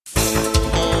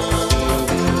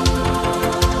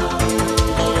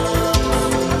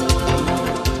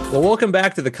Well, welcome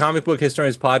back to the Comic Book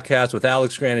Historians Podcast with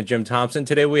Alex Grant and Jim Thompson.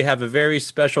 Today we have a very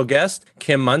special guest,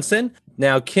 Kim Monson.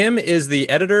 Now, Kim is the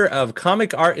editor of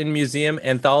Comic Art and Museum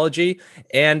Anthology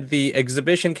and the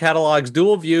exhibition catalogs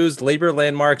Dual Views, Labor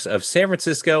Landmarks of San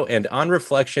Francisco, and On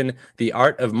Reflection, The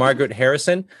Art of Margaret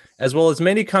Harrison, as well as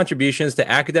many contributions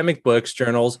to academic books,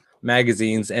 journals,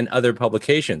 magazines, and other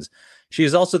publications. She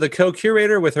is also the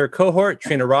co-curator with her cohort,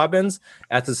 Trina Robbins,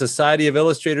 at the Society of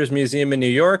Illustrators Museum in New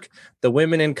York, the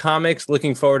Women in Comics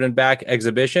Looking Forward and Back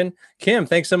exhibition. Kim,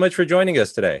 thanks so much for joining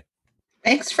us today.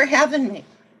 Thanks for having me.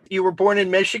 You were born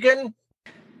in Michigan?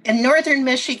 In northern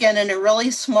Michigan, in a really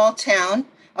small town.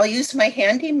 I'll use my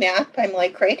handy map. I'm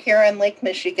like right here on Lake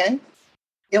Michigan.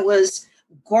 It was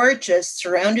gorgeous,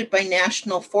 surrounded by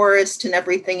national forest and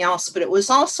everything else, but it was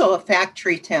also a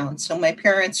factory town. So my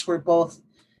parents were both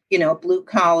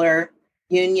blue-collar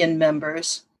union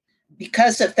members.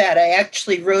 Because of that, I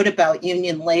actually wrote about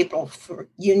union labels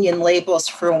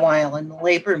for a while in the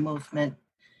labor movement.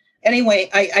 Anyway,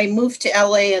 I moved to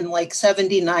LA in like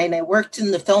 79. I worked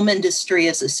in the film industry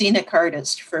as a scenic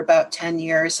artist for about 10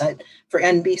 years for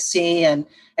NBC. And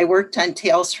I worked on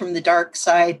Tales from the Dark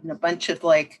Side and a bunch of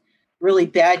like really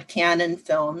bad Canon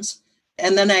films.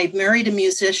 And then I married a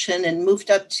musician and moved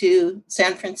up to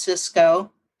San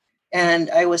Francisco. And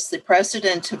I was the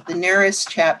president of the NARIS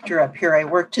chapter up here. I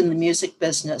worked in the music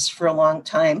business for a long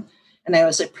time. And I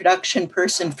was a production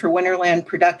person for Winterland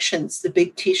Productions, the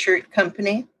big T-shirt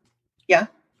company.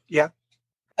 Yeah.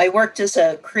 I worked as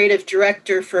a creative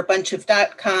director for a bunch of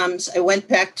 .coms. I went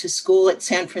back to school at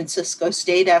San Francisco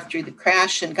State after the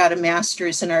crash and got a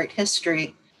master's in art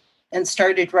history and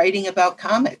started writing about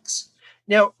comics.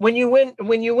 Now, when you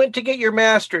went to get your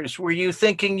master's, were you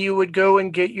thinking you would go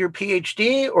and get your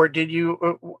PhD, or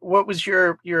what was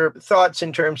your thoughts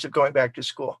in terms of going back to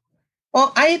school?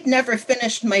 Well, I had never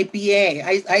finished my BA.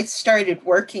 I started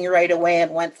working right away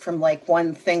and went from like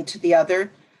one thing to the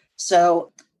other.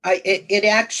 So it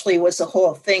actually was a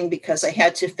whole thing because I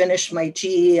had to finish my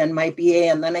GE and my BA,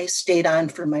 and then I stayed on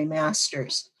for my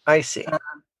master's. I see.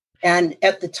 And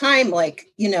at the time,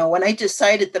 when I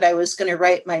decided that I was going to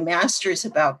write my master's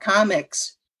about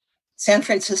comics, San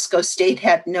Francisco State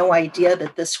had no idea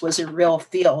that this was a real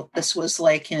field. This was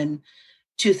like in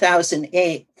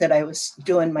 2008 that I was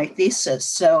doing my thesis.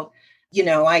 So,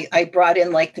 I brought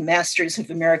in like the Masters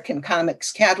of American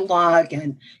Comics catalog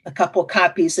and a couple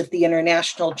copies of the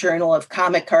International Journal of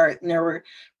Comic Art. And there were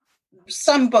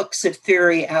some books of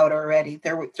theory out already.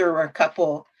 There were a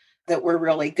couple that were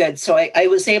really good. So I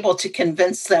was able to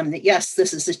convince them that, yes,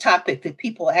 this is a topic that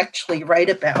people actually write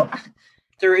about.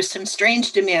 There were some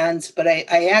strange demands, but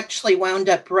I actually wound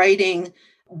up writing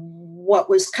what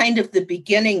was kind of the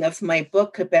beginning of my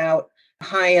book about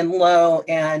High and Low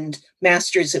and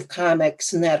Masters of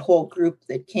Comics and that whole group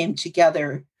that came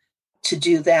together to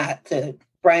do that. The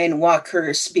Brian Walker,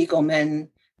 Spiegelman,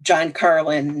 John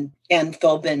Carlin, Ann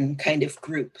Philbin kind of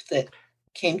group that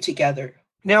came together.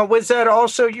 Now, was that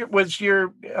also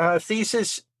your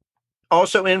thesis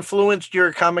also influenced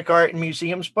your comic art and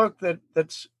museums book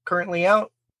that's currently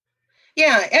out?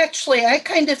 Yeah, actually, I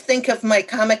kind of think of my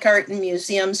comic art and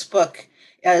museums book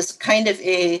as kind of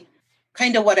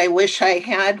what I wish I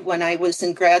had when I was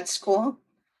in grad school.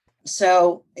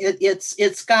 So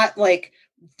it's got like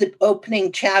the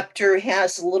opening chapter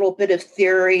has a little bit of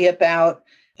theory about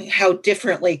how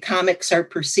differently comics are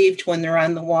perceived when they're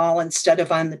on the wall instead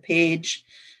of on the page.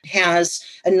 Has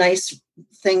a nice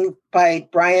thing by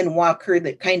Brian Walker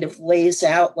that kind of lays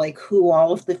out like who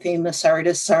all of the famous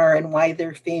artists are and why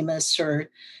they're famous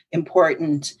or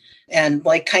important, and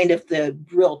like kind of the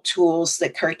real tools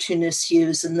that cartoonists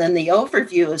use. And then the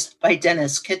overview is by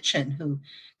Dennis Kitchen, who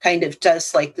kind of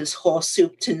does like this whole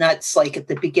soup to nuts, like at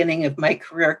the beginning of my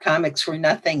career, comics were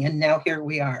nothing, and now here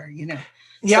we are,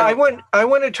 Yeah, so, I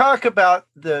want to talk about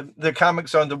the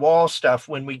comics on the wall stuff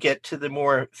when we get to the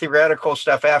more theoretical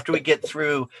stuff after we get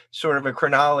through sort of a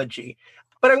chronology.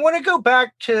 But I want to go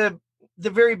back to the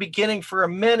very beginning for a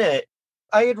minute.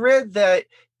 I had read that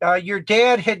your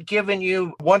dad had given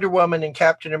you Wonder Woman and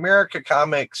Captain America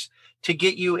comics to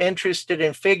get you interested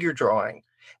in figure drawing.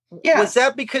 Yeah. Was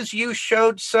that because you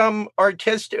showed some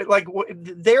artistic, like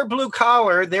they're blue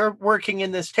collar, they're working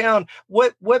in this town.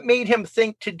 What made him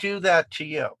think to do that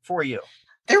for you?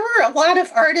 There were a lot of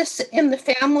artists in the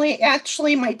family.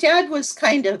 Actually, my dad was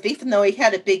kind of, even though he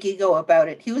had a big ego about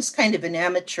it, he was kind of an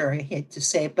amateur, I hate to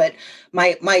say. But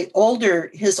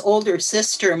his older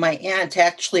sister, my aunt,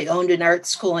 actually owned an art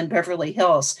school in Beverly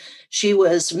Hills. She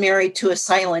was married to a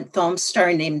silent film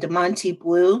star named Monty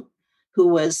Blue, who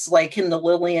was like in the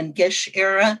Lillian Gish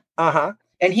era. Uh-huh.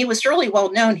 And he was really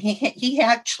well known. He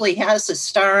actually has a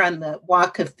star on the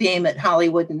Walk of Fame at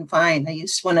Hollywood and Vine.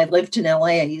 When I lived in LA,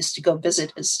 I used to go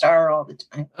visit his star all the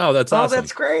time. Oh, that's awesome. Oh,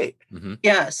 that's great. Mm-hmm.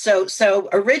 Yeah. So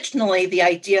originally the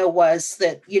idea was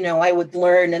that, I would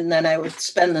learn and then I would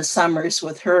spend the summers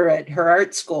with her at her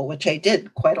art school, which I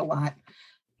did quite a lot.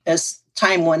 As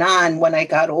time went on, when I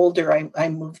got older, I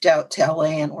moved out to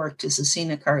LA and worked as a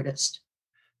scenic artist.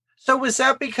 So was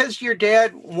that because your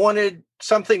dad wanted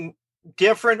something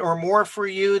different or more for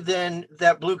you than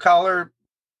that blue collar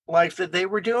life that they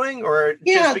were doing, or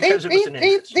just because it was an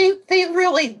interest?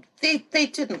 They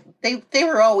didn't. They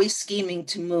were always scheming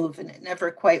to move, and it never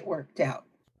quite worked out.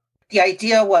 The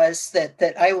idea was that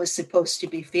I was supposed to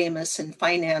be famous and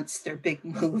finance their big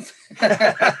move.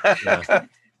 Yeah.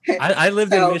 I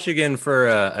lived in Michigan for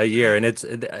a year, and it's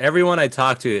everyone I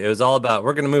talked to, it was all about,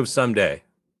 we're going to move someday.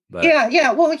 But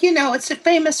yeah. Well, it's a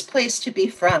famous place to be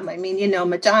from. I mean,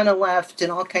 Madonna left and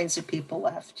all kinds of people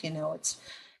left. It's,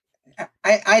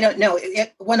 I don't know.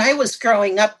 When I was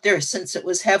growing up there, since it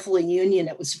was heavily union,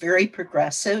 it was very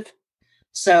progressive.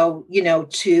 So,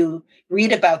 to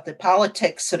read about the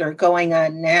politics that are going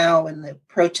on now and the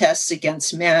protests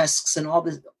against masks and all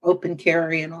the open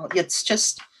carry and all, it's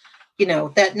just,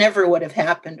 that never would have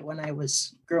happened when I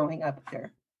was growing up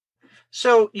there.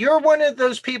 So you're one of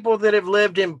those people that have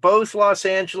lived in both Los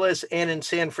Angeles and in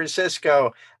San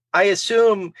Francisco. I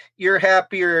assume you're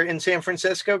happier in San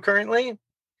Francisco currently?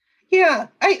 Yeah,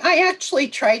 I actually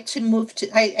tried to moved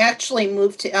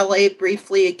to LA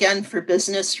briefly again for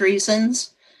business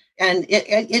reasons. And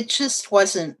it just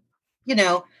wasn't,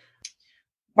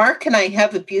 Mark and I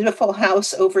have a beautiful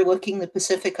house overlooking the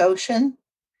Pacific Ocean.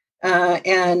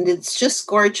 And it's just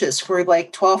gorgeous. We're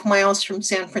like 12 miles from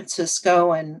San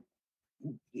Francisco, and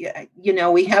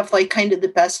we have like kind of the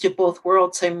best of both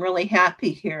worlds. I'm really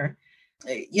happy here.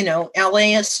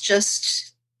 LA is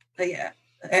just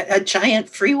a giant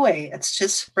freeway. It's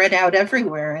just spread out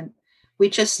everywhere. And I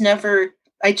just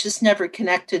never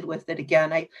connected with it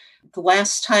again. The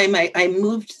last time I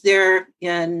moved there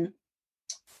in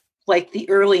like the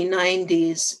early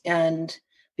 90s, and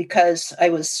because I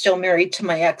was still married to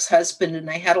my ex-husband and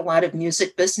I had a lot of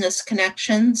music business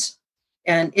connections.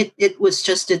 And it was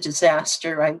just a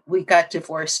disaster. We got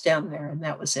divorced down there, and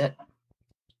that was it.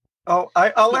 Oh,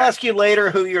 I'll ask you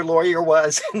later who your lawyer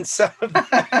was and some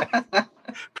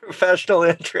professional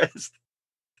interest.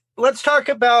 Let's talk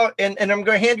about, and I'm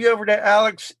going to hand you over to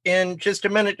Alex in just a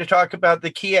minute to talk about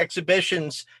the key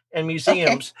exhibitions and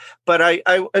museums. Okay. But I,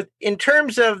 in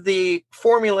terms of the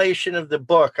formulation of the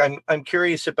book, I'm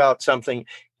curious about something.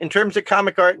 In terms of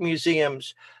comic art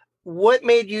museums, what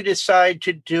made you decide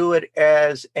to do it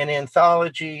as an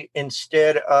anthology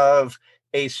instead of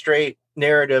a straight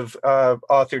narrative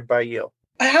authored by you?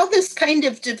 How this kind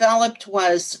of developed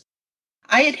was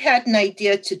I had an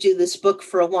idea to do this book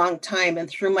for a long time. And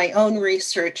through my own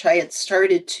research, I had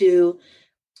started to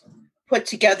put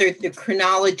together the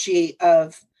chronology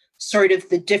of sort of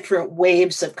the different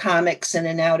waves of comics in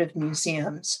and out of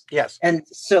museums. Yes. And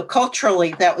so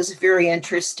culturally, that was very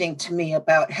interesting to me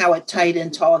about how it tied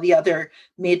into all the other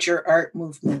major art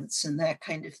movements and that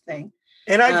kind of thing.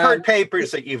 And I've heard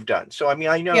papers that you've done. So, I mean,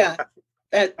 I know. Yeah.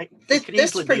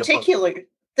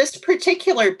 This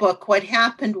particular book, what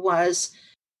happened was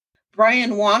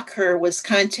Brian Walker was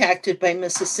contacted by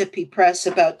Mississippi Press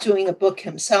about doing a book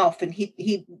himself, and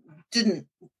he didn't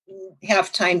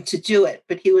have time to do it.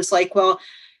 But he was like, well,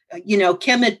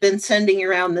 Kim had been sending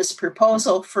around this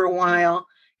proposal for a while,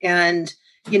 and,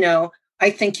 I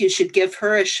think you should give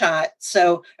her a shot.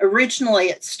 So originally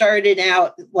it started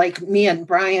out like me and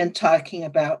Brian talking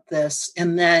about this.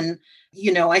 And then,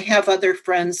 I have other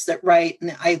friends that write,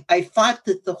 and I thought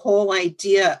that the whole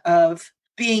idea of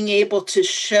being able to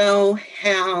show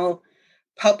how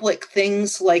public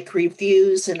things like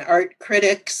reviews and art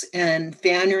critics and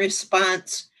fan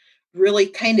response really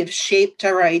kind of shaped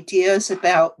our ideas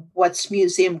about what's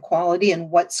museum quality and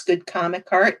what's good comic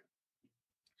art.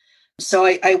 So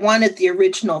I wanted the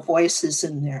original voices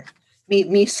in there.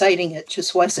 Me citing it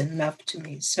just wasn't enough to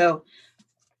me. So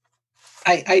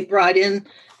I brought in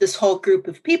this whole group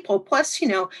of people. Plus,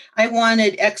 I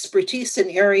wanted expertise in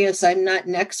areas I'm not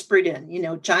an expert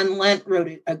in. John Lent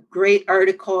wrote a great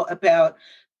article about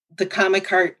the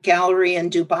comic art gallery in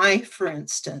Dubai, for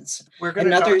instance.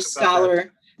 Another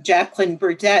scholar, Jacqueline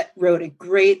Burdett, wrote a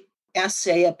great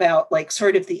essay about like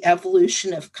sort of the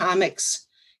evolution of comics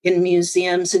in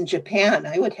museums in Japan.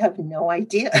 I would have no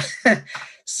idea.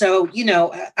 So,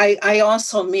 I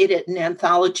also made it an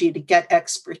anthology to get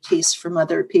expertise from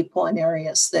other people in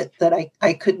areas that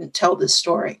I couldn't tell the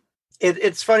story.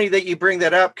 It's funny that you bring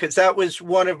that up, because that was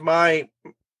one of my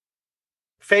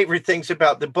favorite things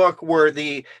about the book were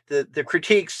the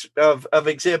critiques of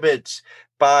exhibits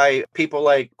by people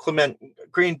like Clement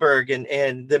Greenberg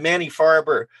and the Manny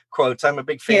Farber quotes. I'm a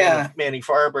big fan of Manny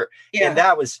Farber, and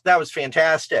that was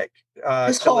fantastic.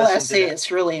 His whole essay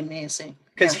is really amazing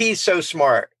because he's so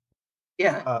smart.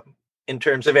 Yeah. In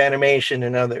terms of animation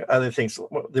and other things,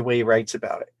 the way he writes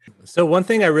about it. So one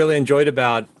thing I really enjoyed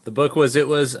about the book was it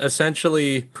was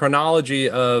essentially chronology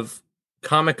of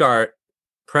comic art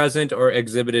present or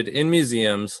exhibited in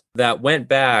museums that went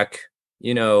back,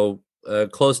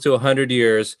 close to 100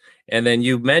 years. And then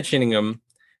you mentioning them,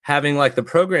 having like the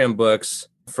program books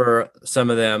for some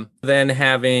of them, then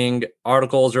having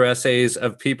articles or essays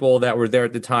of people that were there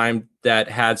at the time that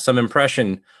had some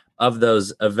impression of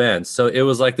those events. So it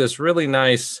was like this really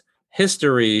nice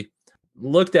history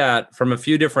looked at from a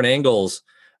few different angles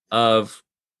of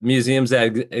museums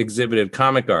that exhibited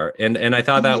comic art. And I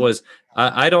thought that was,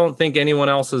 I don't think anyone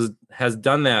else has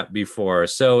done that before.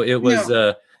 So it was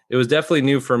definitely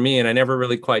new for me. And I never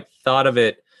really quite thought of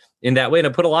it in that way. And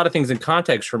it put a lot of things in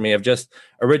context for me of just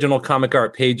original comic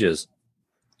art pages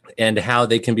and how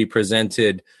they can be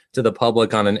presented to the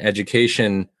public on an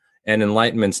education and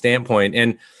enlightenment standpoint.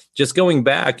 And just going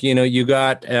back, you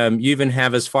got, you even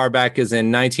have as far back as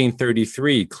in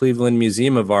 1933, Cleveland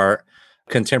Museum of Art,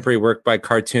 contemporary work by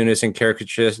cartoonists and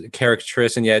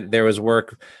caricaturists, and yet there was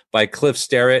work by Cliff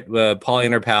Sterrett, Polly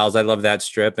and Her Pals. I love that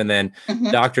strip. And then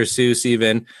Dr. Seuss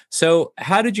even. So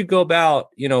how did you go about,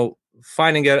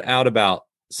 finding out about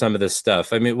some of this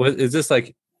stuff? I mean, is this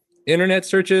like internet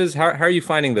searches? How are you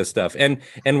finding this stuff? And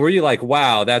were you like,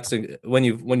 wow, that's when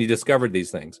you discovered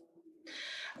these things?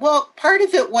 Well, part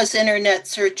of it was internet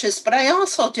searches, but I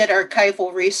also did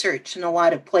archival research in a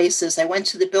lot of places. I went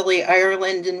to the Billy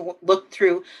Ireland and looked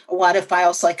through a lot of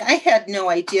files. Like, I had no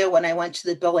idea when I went to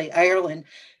the Billy Ireland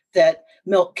that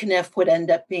Milt Caniff would end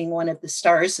up being one of the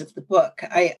stars of the book.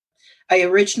 I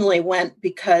originally went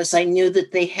because I knew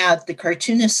that they had the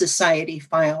Cartoonist Society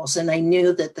files, and I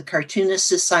knew that the Cartoonist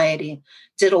Society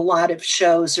did a lot of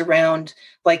shows around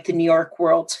like the New York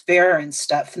World's Fair and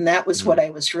stuff. And that was what I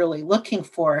was really looking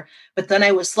for. But then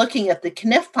I was looking at the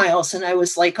Caniff files and I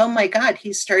was like, oh my God,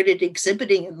 he started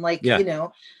exhibiting in like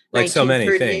so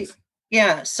many things.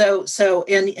 Yeah. So,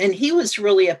 and he was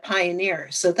really a pioneer.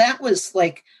 So that was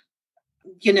like,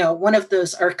 one of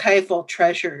those archival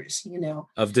treasures,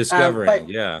 of discovering.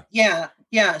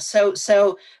 Yeah.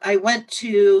 So I went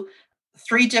to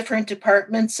 3 different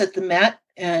departments at the Met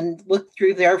and looked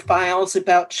through their files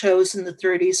about shows in the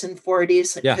 30s and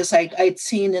 40s because I'd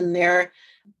seen in there.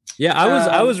 Yeah,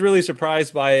 I was really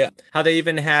surprised by how they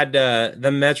even had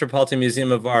the Metropolitan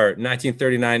Museum of Art,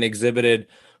 1939, exhibited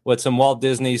some Walt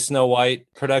Disney Snow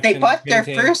White production. They bought their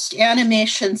first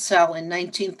animation cell in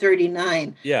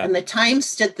 1939. Yeah. And the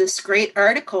Times did this great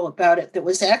article about it that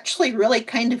was actually really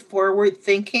kind of forward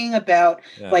thinking about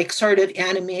like sort of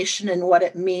animation and what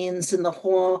it means and the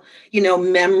whole,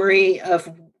 memory of,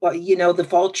 the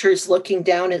vultures looking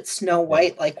down at Snow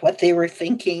White, like what they were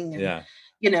thinking. And,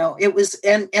 it was,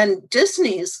 and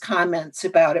Disney's comments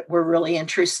about it were really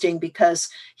interesting because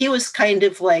he was kind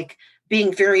of like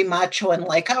being very macho and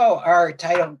like, oh, art,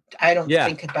 I don't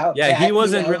think about that. Yeah, he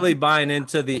wasn't really buying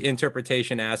into the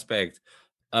interpretation aspect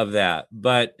of that.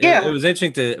 But it was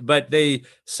interesting but they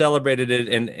celebrated it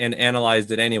and analyzed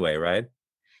it anyway, right?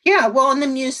 Yeah, well, and the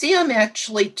museum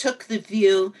actually took the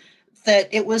view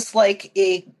that it was like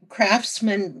a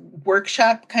craftsman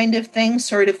workshop kind of thing,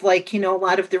 sort of like, a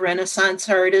lot of the Renaissance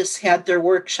artists had their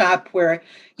workshop where,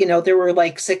 there were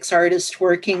like 6 artists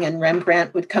working and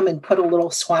Rembrandt would come and put a little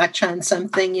swatch on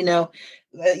something,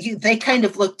 they kind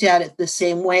of looked at it the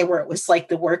same way where it was like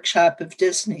the workshop of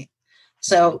Disney.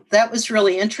 So that was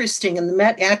really interesting. And the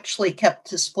Met actually kept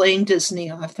displaying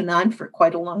Disney off and on for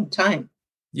quite a long time.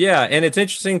 Yeah. And it's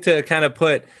interesting to kind of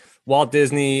put Walt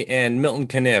Disney and Milton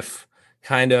Caniff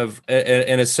kind of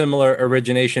in a similar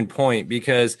origination point,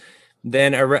 because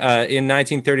then in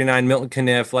 1939, Milton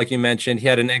Caniff, like you mentioned, he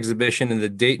had an exhibition in the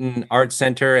Dayton Art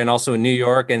Center and also in New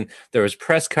York, and there was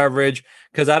press coverage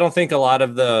because I don't think a lot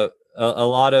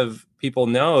of people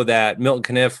know that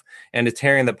Milton Caniff and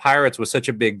Terry and the Pirates was such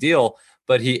a big deal.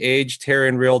 But he aged Terry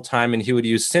in real time, and he would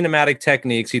use cinematic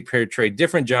techniques. He'd portray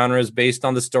different genres based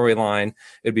on the storyline.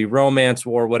 It'd be romance,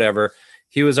 war, whatever.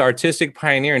 He was an artistic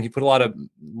pioneer, and he put a lot of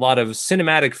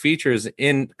cinematic features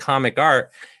in comic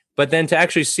art. But then to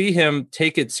actually see him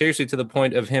take it seriously to the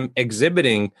point of him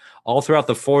exhibiting all throughout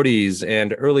the 40s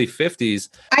and early 50s.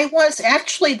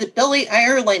 The Billy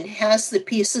Ireland has the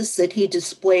pieces that he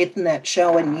displayed in that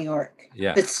show in New York.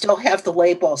 Yeah. That still have the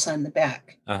labels on the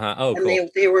back. Oh, and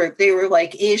cool. They were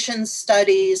like Asian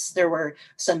studies. There were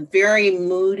some very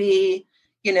moody,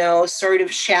 sort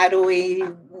of shadowy,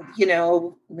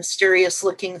 mysterious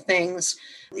looking things.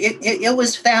 It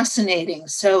was fascinating.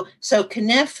 So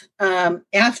Caniff,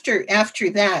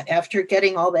 after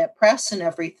getting all that press and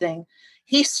everything,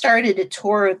 he started a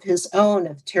tour of his own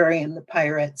of Terry and the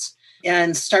Pirates.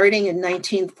 And starting in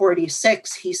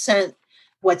 1946, he sent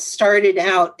what started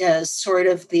out as sort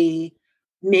of the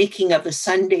making of a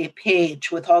Sunday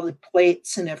page with all the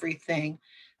plates and everything.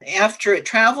 After it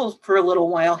traveled for a little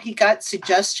while, he got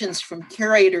suggestions from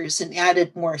curators and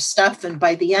added more stuff. And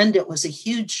by the end, it was a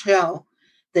huge show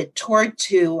that toured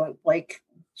to like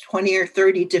 20 or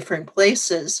 30 different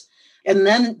places. And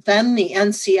then the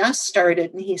NCS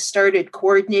started, and he started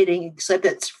coordinating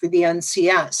exhibits for the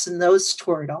NCS, and those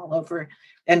toured all over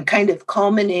and kind of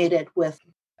culminated with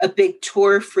a big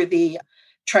tour for the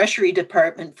Treasury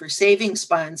Department for savings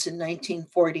bonds in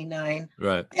 1949,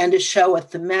 right, and a show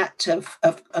at the Met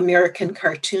of American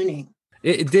cartooning.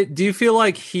 Do you feel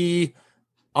like he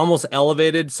almost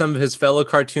elevated some of his fellow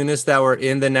cartoonists that were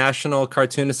in the National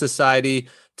Cartoonist Society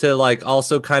to like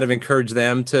also kind of encourage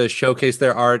them to showcase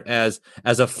their art as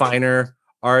a finer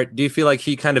art? Do you feel like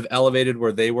he kind of elevated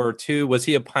where they were too? Was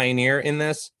he a pioneer in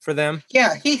this for them?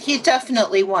 Yeah, he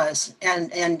definitely was.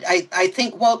 And I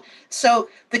think, so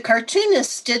the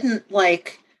cartoonists didn't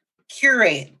like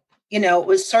curate. It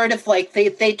was sort of like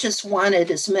they just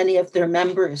wanted as many of their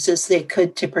members as they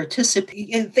could to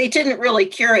participate. They didn't really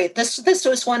curate. This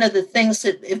was one of the things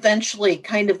that eventually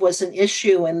kind of was an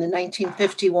issue in the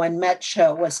 1951 Met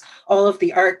show, was all of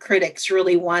the art critics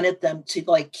really wanted them to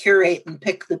like curate and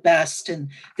pick the best. And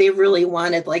they really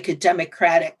wanted like a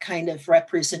democratic kind of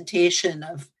representation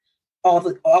of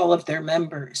all of their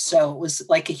members. So it was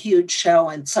like a huge show,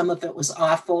 and some of it was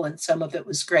awful and some of it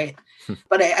was great.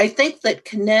 But I think that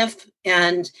Caniff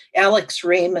and Alex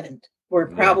Raymond were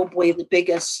probably the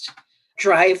biggest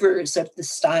drivers of the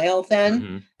style then.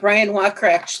 Mm-hmm. Brian Walker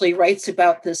actually writes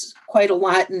about this quite a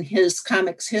lot in his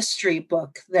comics history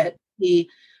book, that he,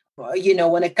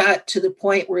 when it got to the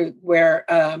point where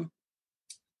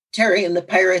Terry and the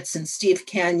Pirates and Steve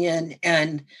Canyon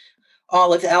and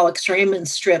all of Alex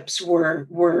Raymond's strips were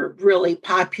really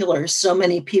popular. So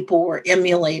many people were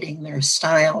emulating their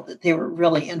style that they were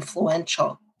really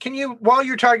influential. Can you, while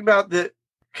you're talking about the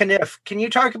Caniff, can you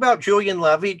talk about Julian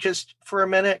Levy just for a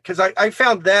minute? Because I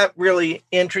found that really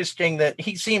interesting, that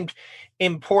he seemed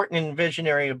important and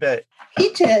visionary a bit. He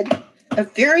did a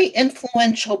very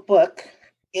influential book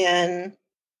in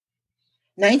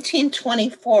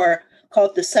 1924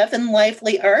 called The Seven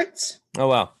Lively Arts. Oh,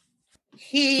 wow.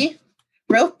 He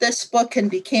wrote this book and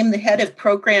became the head of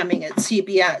programming at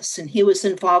CBS, and he was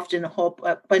involved in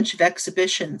a bunch of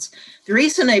exhibitions. The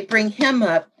reason I bring him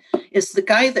up is the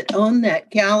guy that owned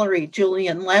that gallery,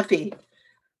 Julian Levy,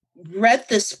 read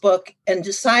this book and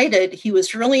decided he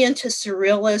was really into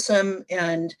surrealism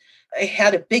and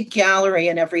had a big gallery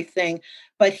and everything,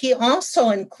 but he also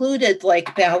included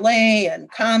like ballet and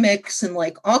comics and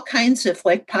like all kinds of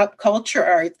like pop culture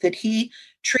art that he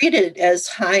treated as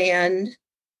high-end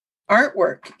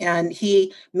artwork. And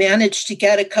he managed to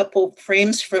get a couple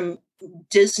frames from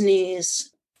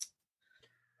Disney's,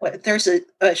 there's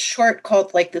a short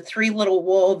called like The Three Little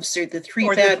Wolves or The Three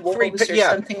Bad Wolves or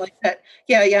something like that.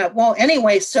 Yeah. Well,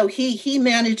 anyway, so he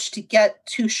managed to get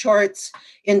two shorts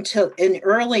into an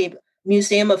early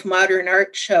Museum of Modern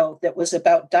Art show that was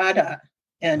about Dada.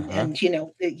 And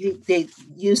they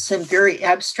used some very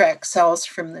abstract cells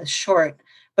from this short.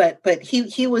 But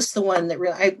he was the one that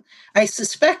really, I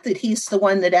suspect that he's the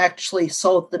one that actually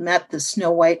sold the Met the Snow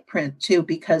White print too,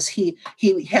 because he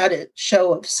had a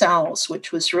show of cells,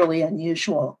 which was really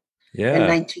unusual in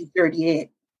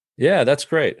 1938. Yeah, that's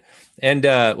great. And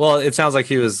it sounds like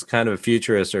he was kind of a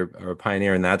futurist or a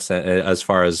pioneer in that sense, as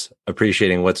far as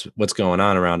appreciating what's going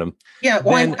on around him. Yeah,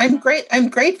 well, I'm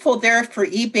grateful there for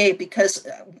eBay, because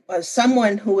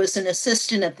someone who was an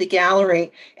assistant at the gallery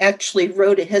actually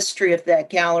wrote a history of that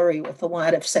gallery with a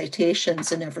lot of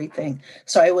citations and everything.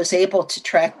 So I was able to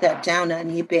track that down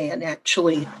on eBay and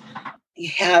actually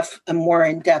have a more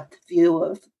in-depth view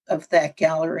of that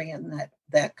gallery and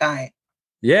that guy.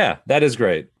 Yeah, that is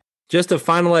great. Just to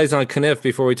finalize on Caniff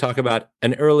before we talk about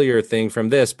an earlier thing from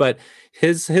this, but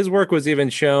his work was even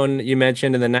shown, you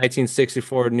mentioned, in the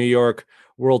 1964 New York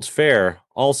World's Fair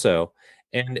also.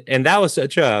 And that was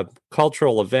such a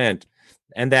cultural event,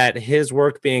 and that his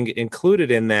work being included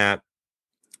in that,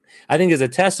 I think, is a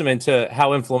testament to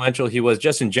how influential he was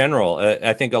just in general.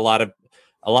 I think a lot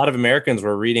of Americans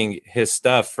were reading his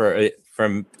stuff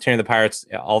from Terry and the Pirates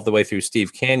all the way through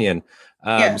Steve Canyon.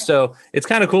 So it's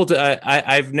kind of cool to,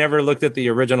 I've never looked at the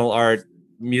original art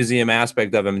museum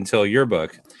aspect of him until your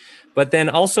book, But then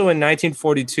also in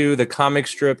 1942, the comic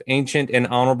strip Ancient and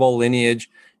Honorable Lineage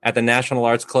at the National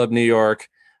Arts Club, New York,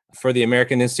 for the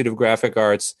American Institute of Graphic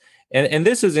Arts. And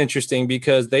this is interesting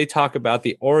because they talk about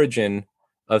the origin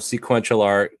of sequential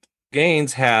art.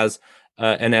 Gaines has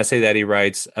an essay that he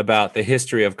writes about the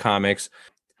history of comics.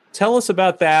 Tell us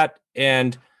about that.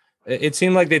 And it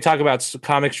seemed like they talk about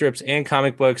comic strips and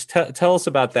comic books. Tell us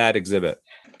about that exhibit.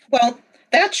 Well,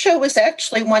 that show was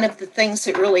actually one of the things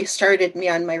that really started me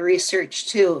on my research,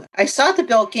 too. I saw the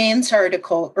Bill Gaines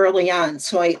article early on,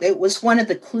 so it was one of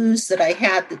the clues that I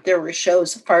had that there were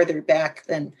shows farther back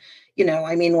than,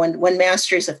 when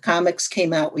Masters of Comics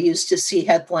came out, we used to see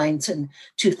headlines in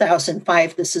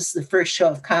 2005, this is the first show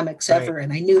of comics ever,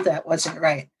 and I knew that wasn't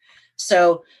right.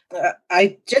 So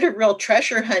I did a real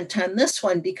treasure hunt on this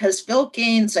one because Bill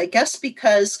Gaines, I guess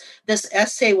because this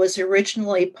essay was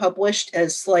originally published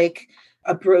as like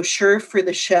a brochure for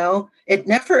the show, it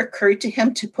never occurred to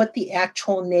him to put the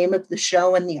actual name of the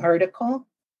show in the article.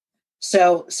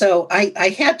 So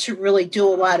I had to really do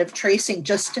a lot of tracing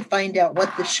just to find out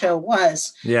what the show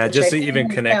was. Yeah, just to even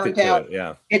connect it to it.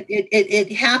 Yeah,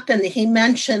 it happened. He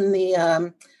mentioned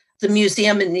the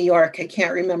museum in New York. I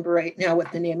can't remember right now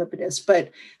what the name of it is,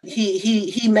 but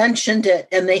he mentioned it,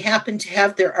 and they happened to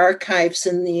have their archives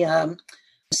in the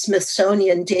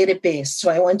Smithsonian database. So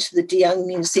I went to the DeYoung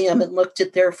Museum and looked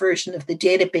at their version of the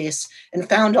database and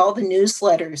found all the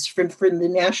newsletters from the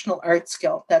National Arts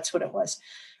Guild. That's what it was.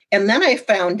 And then I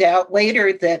found out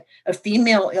later that a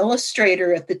female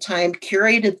illustrator at the time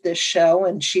curated this show,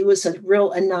 and she was a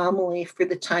real anomaly for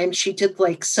the time. She did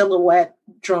like silhouette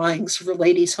drawings for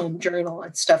Ladies' Home Journal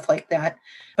and stuff like that.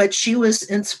 But she was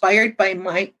inspired by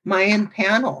Mayan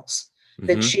panels,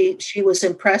 that she was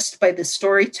impressed by the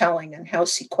storytelling and how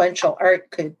sequential art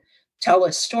could tell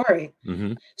a story.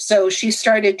 So she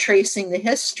started tracing the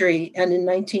history, and in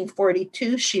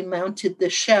 1942, she mounted the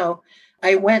show.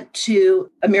 I went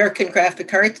to American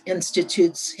Graphic Arts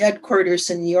Institute's headquarters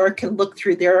in New York and looked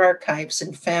through their archives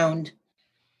and found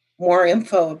more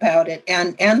info about it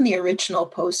and the original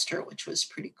poster, which was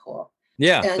pretty cool.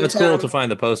 Yeah, and that's cool to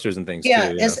find the posters and things too.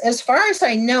 Yeah. As far as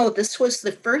I know, this was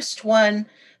the first one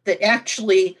that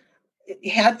actually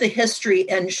had the history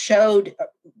and showed,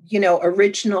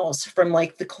 originals from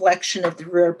like the collection of the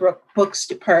Rare Books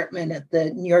Department at the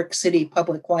New York City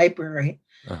Public Library.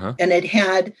 And it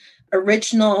had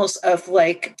originals of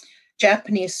like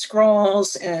Japanese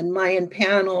scrolls and Mayan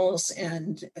panels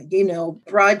and,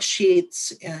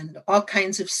 broadsheets and all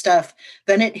kinds of stuff.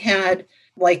 Then it had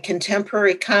like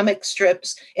contemporary comic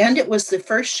strips. And it was the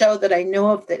first show that I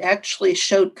know of that actually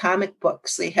showed comic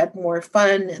books. They had More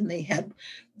Fun, and they had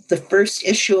the first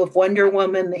issue of Wonder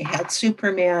Woman. They had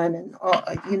Superman and all,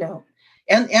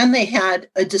 and they had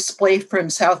a display from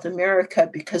South America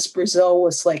because Brazil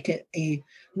was like a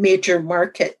major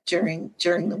market during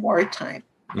the wartime.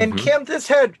 And Kim,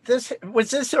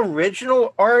 was this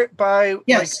original art by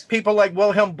like people like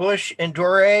Wilhelm Busch and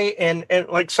Doré and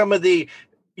like some of the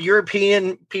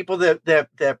European people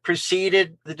that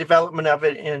preceded the development of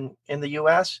it in the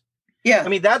US? Yeah. I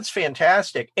mean, that's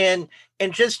fantastic. And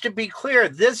just to be clear,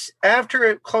 this, after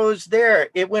it closed there,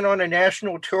 it went on a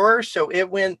national tour. So it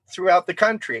went throughout the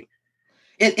country.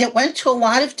 It went to a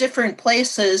lot of different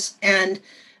places, and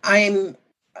I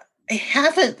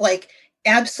haven't like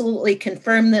absolutely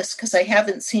confirmed this because I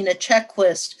haven't seen a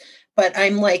checklist, but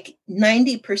I'm like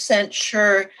 90%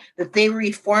 sure that they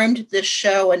reformed this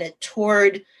show and it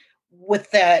toured with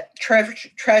that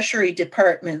Treasury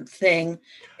Department thing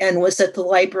and was at the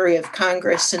Library of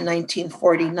Congress in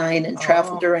 1949 and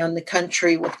traveled around the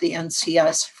country with the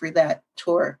NCS for that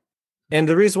tour. And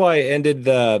the reason why I ended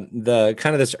the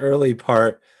kind of this early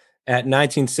part at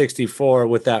 1964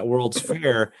 with that World's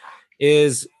Fair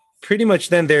is pretty much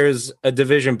then there's a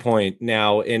division point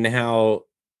now in how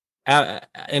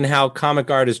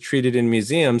comic art is treated in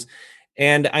museums.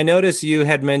 And I noticed you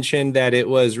had mentioned that it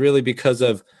was really because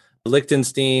of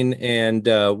Lichtenstein and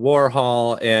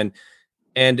Warhol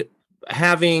and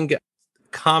having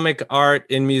comic art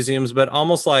in museums, but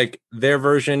almost like their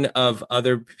version of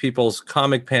other people's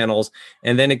comic panels.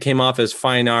 And then it came off as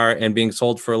fine art and being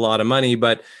sold for a lot of money.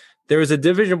 But there is a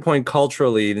division point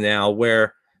culturally now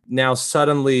where now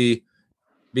suddenly,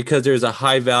 because there's a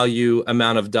high value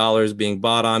amount of dollars being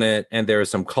bought on it, and there is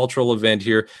some cultural event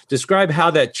here. Describe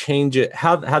how that changes,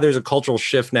 how there's a cultural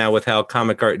shift now with how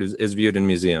comic art is viewed in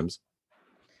museums.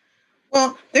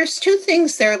 Well, there's two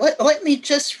things there. Let me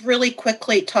just really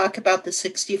quickly talk about the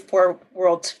 64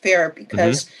 World's Fair,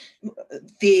 because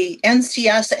the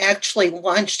NCS actually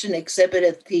launched an exhibit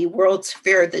at the World's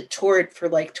Fair that toured for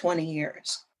like 20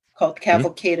 years called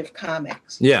Cavalcade of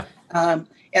Comics. Yeah.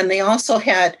 And they also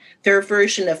had their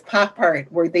version of pop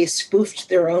art where they spoofed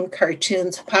their own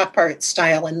cartoons, pop art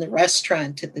style, in the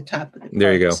restaurant at the top of the park.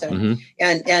 There you go. So,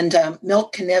 and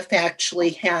Milk Caniff actually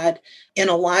had in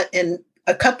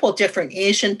a couple different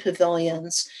Asian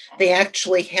pavilions, they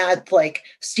actually had like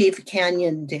Steve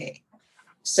Canyon Day.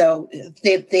 So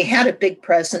they had a big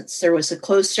presence. There was a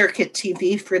closed circuit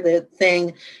TV for the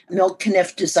thing. Milk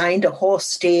Caniff designed a whole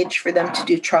stage for them to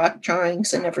do chalk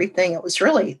drawings and everything. It was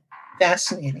really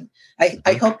fascinating.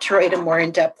 I hope to write a more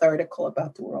in-depth article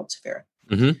about the World's Fair.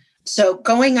 Mm-hmm. So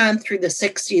going on through the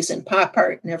 60s and pop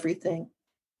art and everything,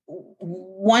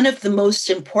 one of the most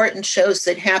important shows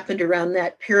that happened around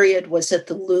that period was at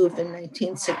the Louvre in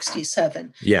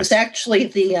 1967. Yes. It was actually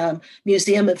the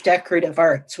Museum of Decorative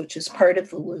Arts, which is part of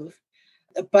the Louvre.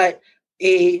 But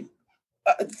the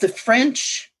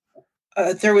French,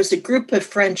 there was a group of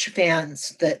French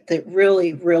fans that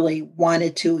really, really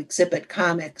wanted to exhibit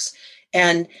comics.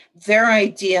 And their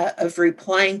idea of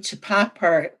replying to pop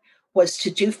art was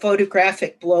to do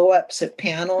photographic blow-ups of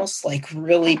panels, like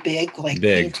really big, like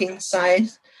painting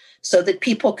size, so that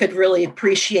people could really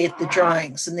appreciate the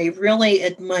drawings. And they really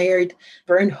admired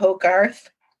Vern Hogarth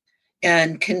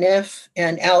and Caniff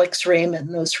and Alex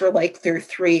Raymond. Those were like their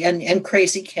three, and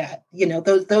Crazy Cat.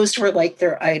 Those were like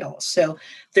their idols. So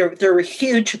there were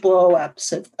huge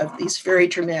blow-ups of these very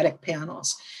dramatic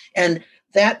panels. And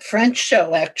that French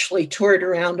show actually toured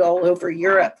around all over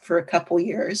Europe for a couple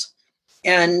years.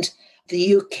 And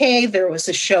the UK, there was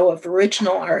a show of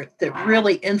original art that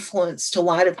really influenced a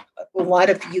lot of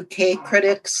UK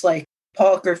critics like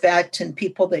Paul Gravett and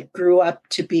people that grew up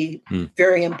to be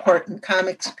very important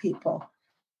comics people.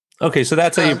 Okay, so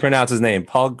that's how you pronounce his name.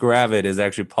 Paul Gravett is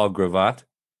actually Paul Gravatt.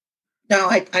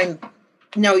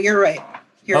 No, you're right.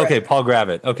 Okay, right. Paul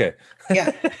Gravett. Okay.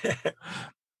 Yeah.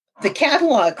 The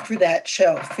catalog for that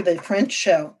show, for the French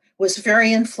show, was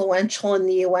very influential in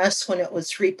the U.S. when it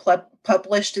was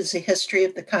republished as a history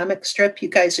of the comic strip. You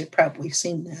guys have probably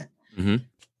seen that.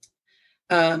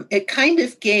 Mm-hmm. It kind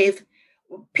of gave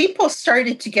people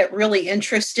started to get really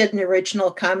interested in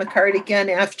original comic art again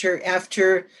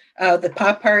after the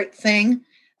pop art thing,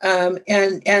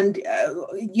 and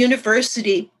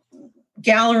university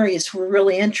galleries were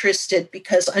really interested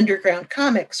because underground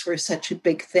comics were such a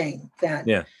big thing then.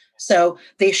 Yeah. So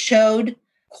they showed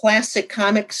classic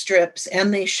comic strips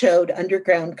and they showed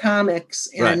underground comics,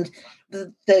 and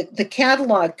the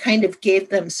catalog kind of gave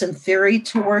them some theory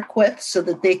to work with so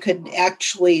that they could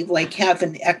actually like have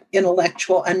an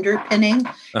intellectual underpinning.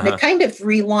 And it kind of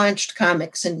relaunched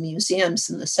comics in museums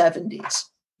in the 70s.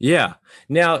 Yeah.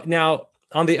 Now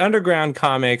on the underground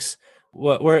comics,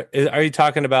 are you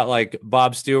talking about like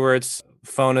Bob Stewart's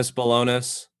Fonus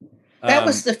Balonus? That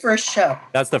was the first show.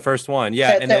 That's the first one.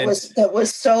 Yeah. That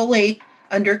was solely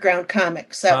underground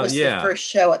comics. That was the first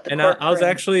show at the And I was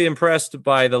actually impressed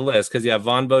by the list because you have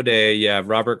Von Baudet, you have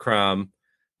Robert Crumb,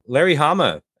 Larry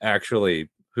Hama, actually,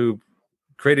 who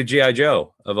created G.I.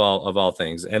 Joe of all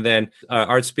things, and then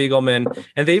Art Spiegelman,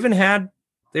 and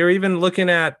they were even looking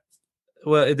at.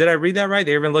 Well, did I read that right?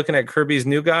 They were even looking at Kirby's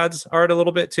New Gods art a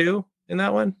little bit too in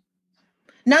that one.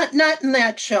 Not in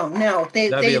that show. No,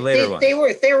 they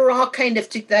were all kind of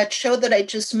that show that I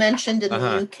just mentioned in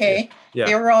the UK. Yeah.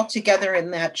 They were all together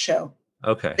in that show.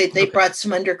 Okay. They brought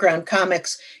some underground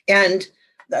comics, and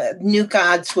New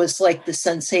Gods was like the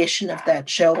sensation of that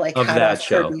show, like hot off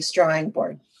Kirby's drawing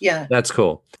board. Yeah, that's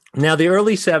cool. Now, the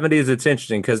early 70s, it's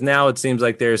interesting because now it seems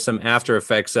like there's some after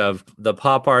effects of the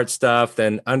pop art stuff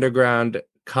and underground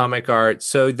comic art.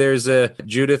 So there's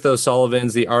Judith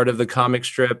O'Sullivan's The Art of the Comic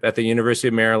Strip at the University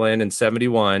of Maryland in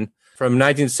 71. From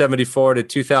 1974 to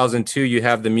 2002, you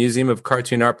have the Museum of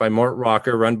Cartoon Art by Mort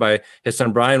Walker, run by his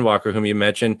son Brian Walker, whom you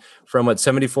mentioned, from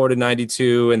 74 to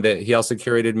 92, and he also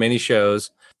curated many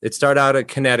shows. It started out at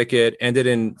Connecticut, ended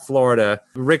in Florida.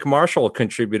 Rick Marshall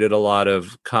contributed a lot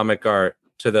of comic art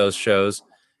to those shows.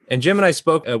 And Jim and I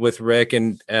spoke with Rick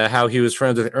and how he was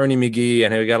friends with Ernie McGee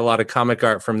and how he got a lot of comic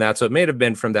art from that. So it may have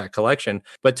been from that collection.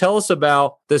 But tell us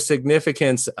about the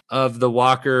significance of the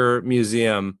Walker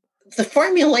Museum. The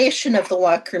formulation of the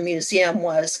Walker Museum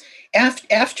was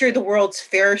after the World's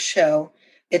Fair show,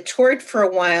 it toured for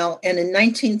a while. And in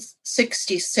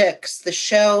 1966, the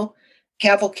show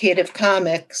Cavalcade of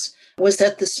Comics was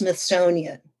at the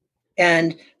Smithsonian.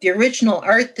 And the original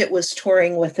art that was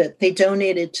touring with it, they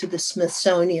donated to the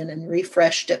Smithsonian and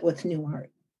refreshed it with new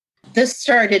art. This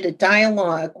started a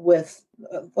dialogue with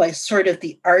like sort of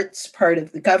the arts part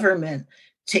of the government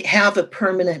to have a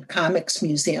permanent comics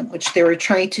museum, which they were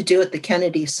trying to do at the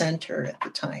Kennedy Center at the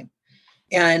time.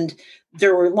 And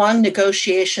there were long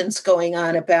negotiations going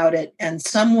on about it. And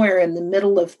somewhere in the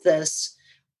middle of this,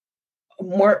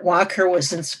 Mort Walker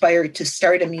was inspired to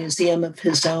start a museum of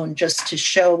his own just to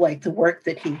show like the work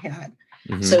that he had.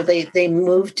 Mm-hmm. So they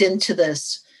moved into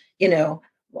this,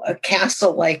 a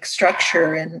castle-like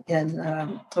structure in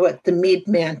the Mead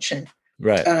Mansion,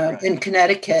 right, in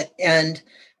Connecticut. And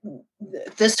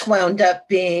this wound up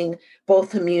being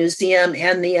both a museum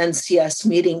and the NCS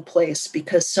meeting place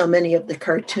because so many of the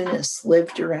cartoonists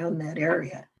lived around that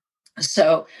area.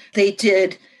 So they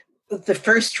did the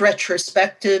first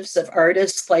retrospectives of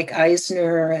artists like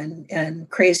Eisner and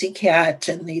Crazy Cat,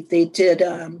 and they did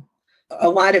a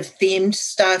lot of themed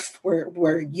stuff where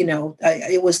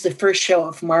it was the first show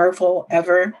of Marvel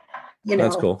ever.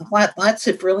 That's cool. Lots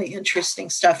of really interesting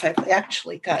stuff. I've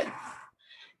actually got,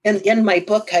 and in my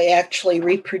book, I actually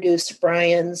reproduced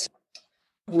Brian's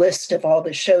list of all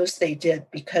the shows they did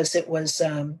because it was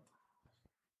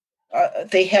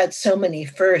they had so many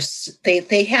firsts.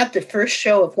 They had the first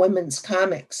show of women's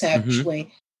comics, actually.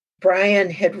 Mm-hmm. Brian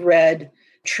had read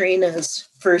Trina's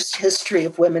first history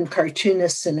of women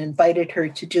cartoonists and invited her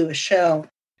to do a show.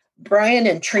 Brian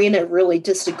and Trina really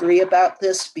disagree about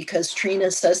this because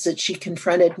Trina says that she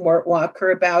confronted Mort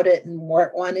Walker about it and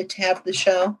Mort wanted to have the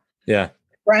show. Yeah.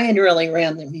 Brian really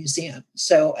ran the museum.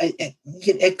 So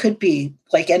it could be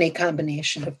like any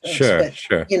combination of those. Sure.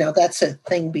 That's a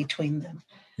thing between them.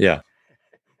 Yeah.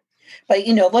 But,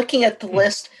 looking at the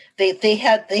list, they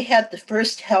had the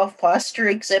first Hal Foster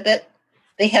exhibit.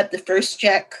 They had the first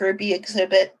Jack Kirby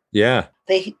exhibit. Yeah.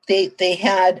 They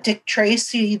had Dick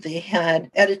Tracy. They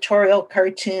had editorial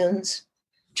cartoons,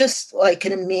 just like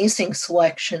an amazing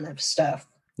selection of stuff.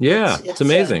 Yeah, it's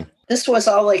amazing. This was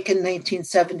all like in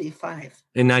 1975.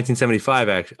 In 1975,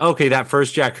 actually. Okay, that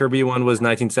first Jack Kirby one was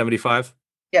 1975?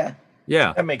 Yeah.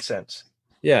 Yeah. That makes sense.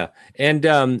 Yeah. And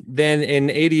then in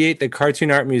 88, the Cartoon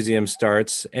Art Museum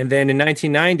starts. And then in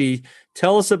 1990,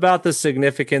 tell us about the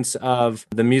significance of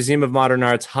the Museum of Modern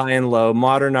Art's High and Low,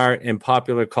 Modern Art and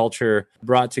Popular Culture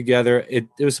brought together. It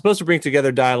was supposed to bring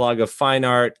together dialogue of fine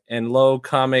art and low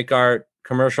comic art,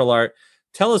 commercial art.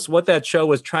 Tell us what that show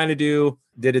was trying to do.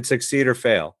 Did it succeed or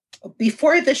fail?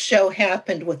 Before the show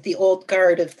happened with the old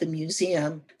guard of the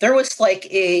museum, there was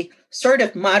like a sort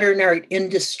of modern art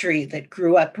industry that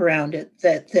grew up around it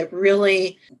that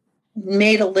really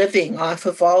made a living off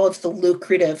of all of the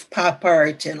lucrative pop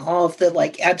art and all of the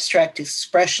like abstract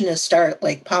expressionist art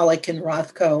like Pollock and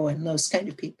Rothko and those kind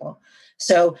of people.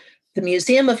 So the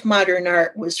Museum of Modern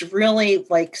Art was really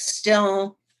like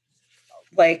still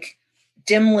like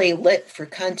dimly lit for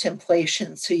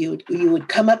contemplation. So you would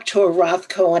come up to a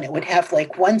Rothko and it would have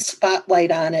like one spotlight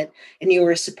on it, and you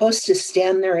were supposed to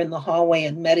stand there in the hallway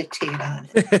and meditate on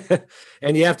it.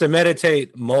 And you have to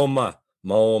meditate, MoMA.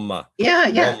 Yeah.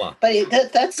 MoMA.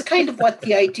 But that's kind of what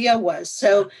the idea was.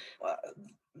 So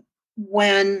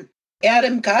when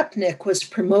Adam Gopnik was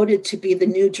promoted to be the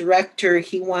new director,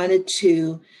 he wanted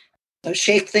to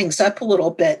shake things up a little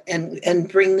bit and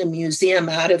bring the museum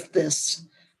out of this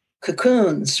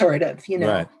cocoon, sort of,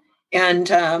 right. And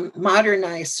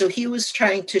modernize. So he was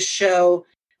trying to show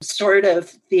sort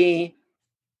of the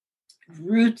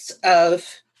roots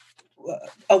of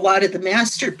a lot of the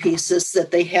masterpieces that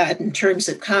they had in terms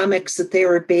of comics that they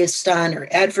were based on, or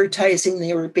advertising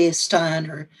they were based on,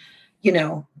 or,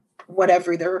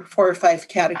 whatever. There were 4 or 5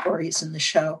 categories in the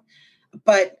show.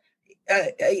 But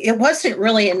it wasn't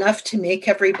really enough to make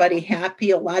everybody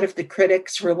happy. A lot of the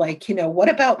critics were like, what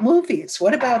about movies?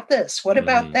 What about this? What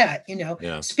about that? Yeah.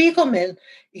 Spiegelman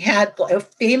had a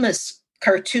famous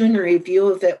cartoon review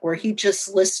of it where he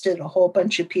just listed a whole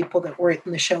bunch of people that were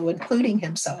in the show, including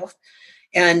himself.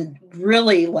 And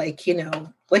really like,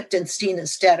 Lichtenstein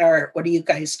is dead art. What are you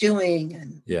guys doing?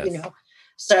 And, yes.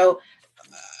 So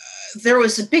there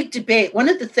was a big debate. One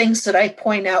of the things that I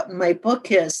point out in my book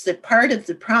is that part of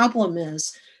the problem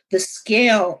is the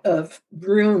scale of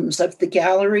rooms of the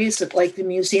galleries of like the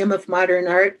Museum of Modern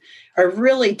Art are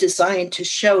really designed to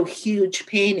show huge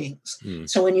paintings.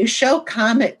 So when you show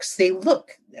comics, they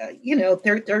look,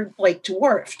 they're like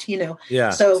dwarfed,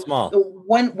 Yeah. So small.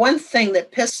 One thing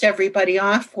that pissed everybody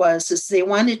off is they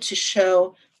wanted to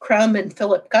show Crumb and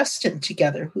Philip Guston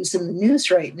together, who's in the news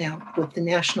right now with the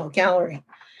National Gallery.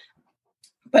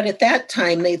 But at that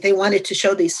time, they wanted to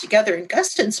show these together, and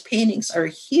Guston's paintings are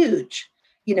huge.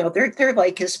 They're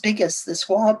like as big as this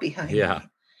wall behind me.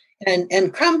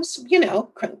 And Crumb's,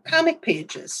 comic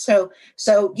pages. So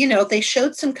they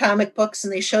showed some comic books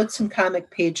and they showed some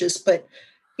comic pages, but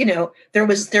there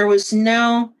was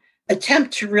no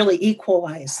attempt to really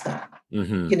equalize them.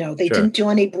 You know, they Sure. didn't do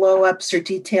any blow-ups or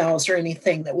details or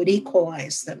anything that would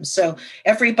equalize them. So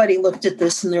everybody looked at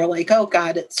this and they're like, oh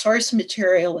God, it's source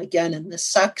material again, and this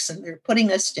sucks, and they're putting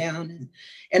us down.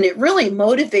 And it really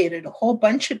motivated a whole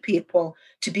bunch of people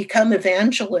to become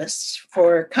evangelists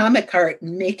for comic art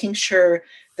and making sure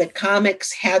that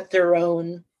comics had their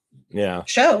own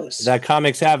shows. That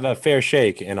comics have a fair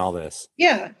shake in all this.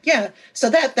 Yeah. So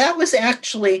that was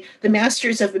actually the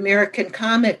Masters of American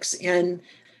Comics in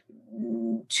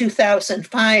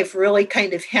 2005 really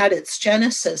kind of had its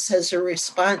genesis as a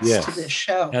response to this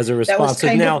show. As a response. That was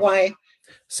kind of why.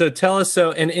 So tell us,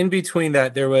 and in between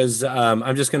that, there was,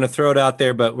 I'm just going to throw it out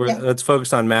there, but let's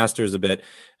focus on Masters a bit.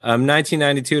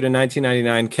 1992 to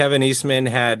 1999, Kevin Eastman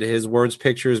had his Words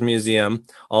Pictures Museum.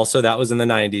 Also, that was in the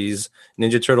 90s.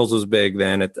 Ninja Turtles was big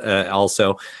then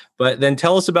also. But then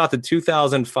tell us about the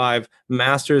 2005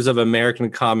 Masters of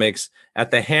American Comics.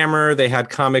 At the Hammer, they had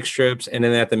comic strips. And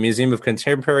then at the Museum of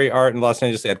Contemporary Art in Los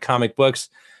Angeles, they had comic books.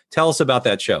 Tell us about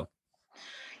that show.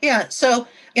 Yeah, so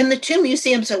in the two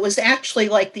museums, it was actually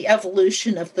like the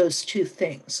evolution of those two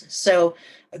things. So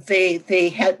they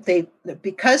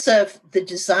because of the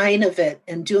design of it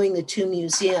and doing the two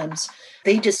museums,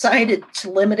 they decided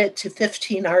to limit it to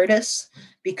 15 artists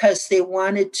because they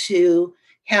wanted to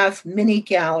have mini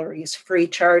galleries for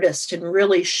each artist and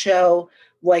really show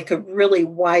like a really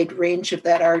wide range of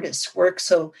that artist's work.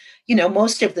 So, you know,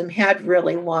 most of them had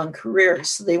really long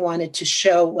careers. So they wanted to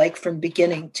show like from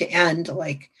beginning to end,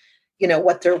 like, you know,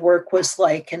 what their work was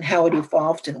like and how it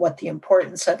evolved and what the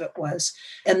importance of it was.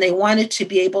 And they wanted to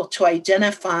be able to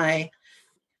identify,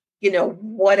 you know,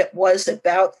 what it was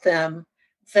about them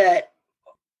that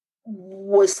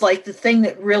was like the thing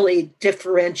that really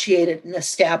differentiated and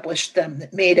established them,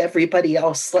 that made everybody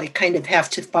else like kind of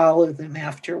have to follow them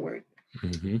afterward.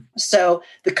 Mm-hmm. So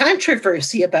the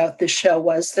controversy about the show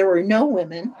was there were no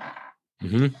women.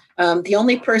 Mm-hmm. The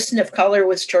only person of color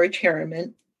was George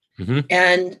Harriman. Mm-hmm.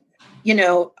 And, you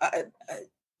know,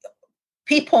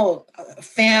 people,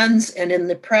 fans and in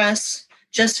the press,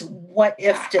 just what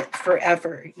ifed it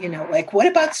forever, you know, like, what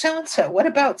about so-and-so? What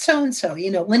about so-and-so? You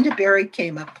know, Linda Berry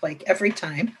came up like every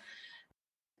time.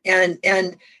 And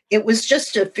it was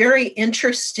just a very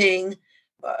interesting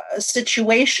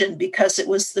situation because it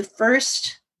was the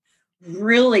first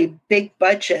really big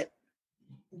budget,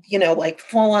 you know, like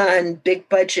full on big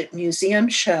budget museum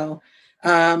show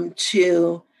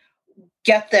to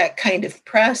get that kind of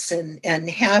press and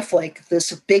have like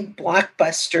this big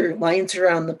blockbuster lines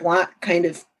around the block kind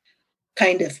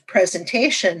of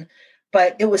presentation.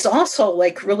 But it was also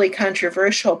like really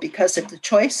controversial because of the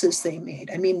choices they made.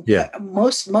 I mean,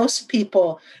 most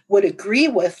people would agree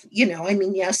with, you know, I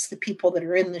mean, yes, the people that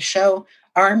are in the show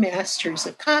are masters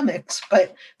of comics,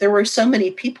 but there were so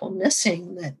many people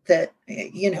missing that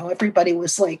you know, everybody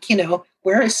was like, you know,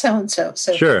 where is so-and-so?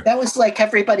 So that was like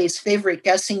everybody's favorite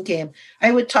guessing game.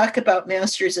 I would talk about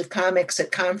Masters of Comics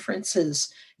at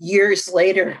conferences years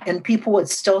later, and people would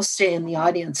still stay in the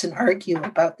audience and argue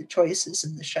about the choices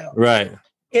in the show. Right.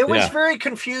 It was very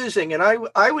confusing, and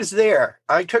I was there.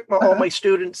 I took all my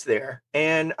students there,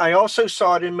 and I also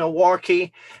saw it in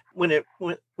Milwaukee when it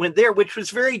went there, which was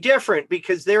very different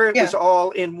because there it was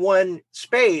all in one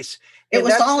space. It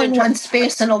was all in one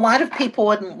space, and a lot of people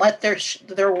wouldn't let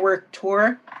their work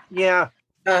tour. Yeah.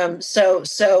 So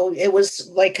it was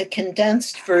like a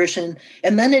condensed version.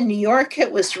 And then in New York,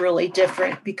 it was really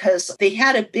different because they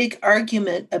had a big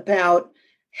argument about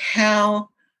how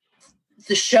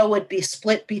the show would be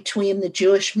split between the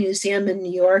Jewish Museum in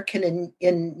New York and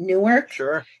in Newark.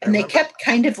 Sure. And they kept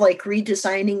kind of like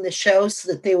redesigning the show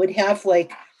so that they would have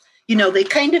like, you know, they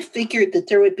kind of figured that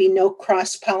there would be no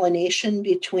cross-pollination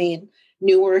between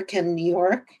Newark and New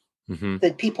York. Mm-hmm.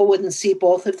 That people wouldn't see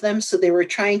both of them. So they were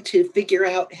trying to figure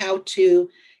out how to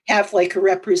have like a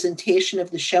representation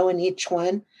of the show in each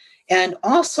one. And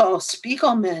also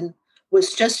Spiegelman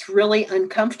was just really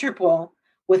uncomfortable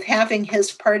with having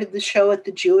his part of the show at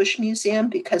the Jewish Museum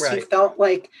because he felt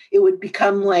like it would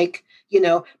become like, you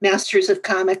know, Masters of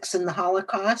Comics and the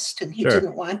Holocaust. And he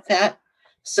didn't want that.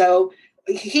 So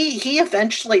he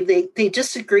eventually, they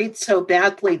disagreed so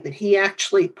badly that he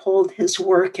actually pulled his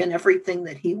work and everything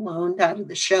that he loaned out of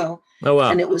the show. Oh,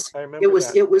 wow. And it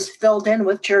was filled in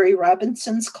with Jerry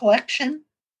Robinson's collection.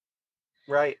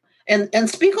 Right. And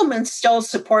Spiegelman still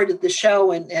supported the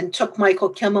show and took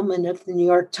Michael Kimmelman of the New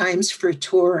York Times for a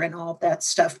tour and all that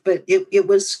stuff. But it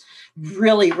was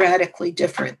really radically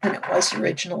different than it was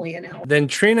originally in LA. Then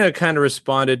Trina kind of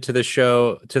responded to the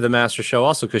show, to the Master Show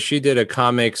also, because she did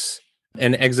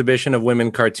an exhibition of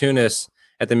women cartoonists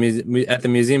at the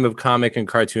Museum of Comic and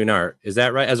Cartoon Art. Is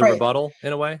that right? As a rebuttal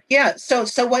in a way? Yeah. So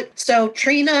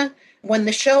Trina when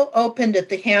the show opened at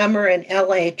the Hammer in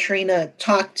LA, Trina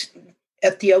talked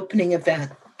at the opening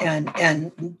event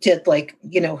and did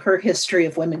her history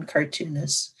of women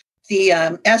cartoonists.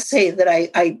 The essay that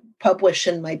I published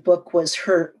in my book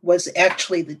was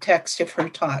actually the text of her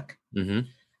talk. Mm-hmm.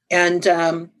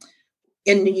 And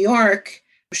in New York,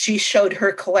 she showed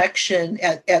her collection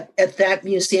at that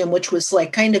museum, which was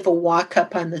like kind of a walk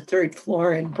up on the third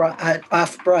floor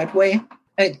off Broadway.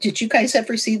 Did you guys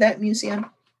ever see that museum?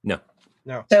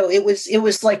 No. So it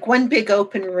was like one big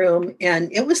open room,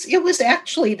 and it was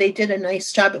actually, they did a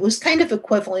nice job. It was kind of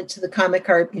equivalent to the Comic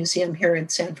Art Museum here in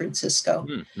San Francisco.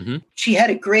 Mm-hmm. She had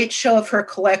a great show of her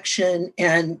collection,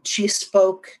 and she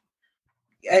spoke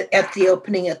at the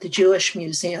opening at the Jewish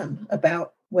Museum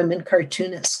about women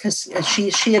cartoonists, because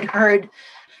she had heard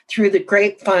through the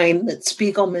grapevine that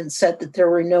Spiegelman said that there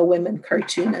were no women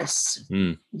cartoonists.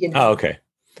 Oh, okay.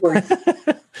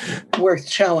 worth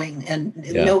showing, and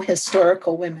no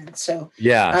historical women. So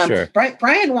sure.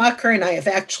 Brian Walker and I have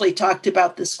actually talked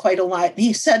about this quite a lot.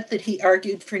 He said that he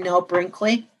argued for Nell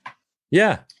Brinkley.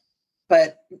 Yeah.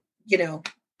 But,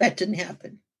 that didn't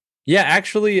happen. Yeah,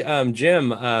 actually, Jim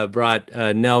brought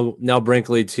Nell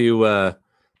Brinkley to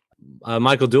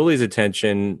Michael Dooley's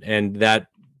attention, and that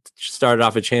started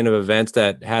off a chain of events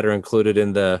that had her included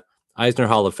in the Eisner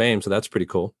Hall of Fame. So that's pretty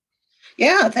cool.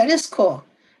 Yeah, that is cool.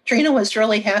 Trina was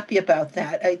really happy about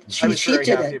that.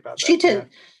 She did.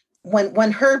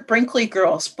 When her Brinkley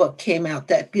Girls book came out,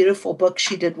 that beautiful book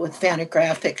she did with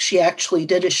Fantagraphics, she actually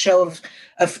did a show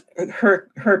of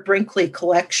her Brinkley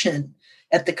collection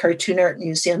at the Cartoon Art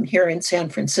Museum here in San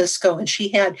Francisco. And she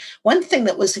had one thing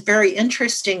that was very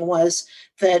interesting was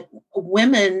that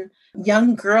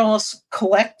young girls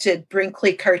collected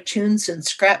Brinkley cartoons and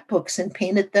scrapbooks and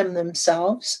painted them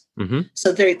themselves. Mm-hmm.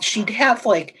 So she'd have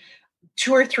like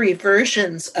 2 or 3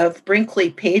 versions of Brinkley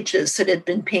pages that had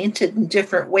been painted in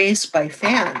different ways by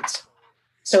fans.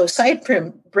 So aside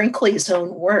from Brinkley's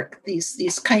own work,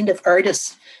 these kind of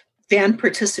artist fan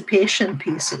participation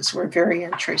pieces were very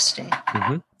interesting.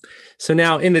 Mm-hmm. So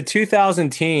now in the 2000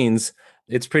 teens,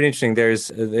 it's pretty interesting. There's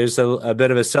a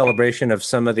bit of a celebration of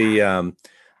some of the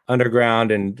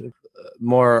underground and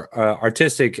more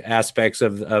artistic aspects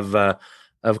of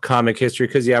comic history,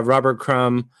 because you have Robert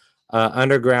Crumb,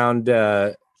 underground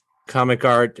comic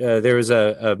art. There was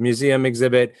a museum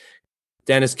exhibit.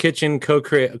 Dennis Kitchen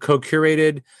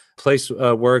co-curated place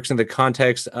works in the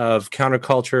context of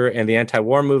counterculture and the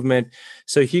anti-war movement.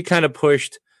 So he kind of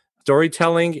pushed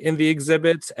storytelling in the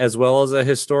exhibits as well as a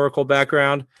historical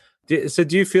background. So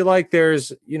do you feel like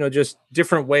there's, just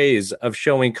different ways of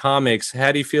showing comics?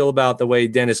 How do you feel about the way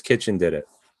Dennis Kitchen did it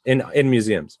in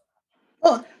museums?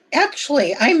 Well,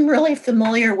 actually, I'm really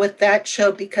familiar with that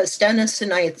show because Dennis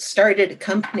and I had started a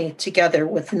company together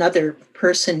with another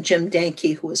person, Jim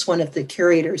Danke, who was one of the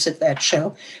curators of that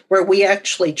show, where we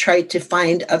actually tried to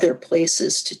find other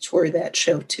places to tour that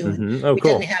show to. Mm-hmm. Oh,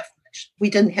 cool. We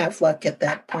didn't have luck at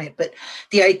that point, but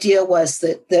the idea was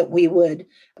that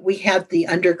we had the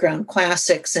underground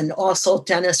classics, and also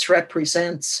Dennis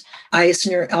represents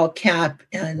Eisner, El Cap,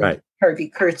 and Harvey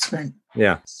Kurtzman.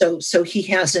 Yeah. So he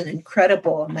has an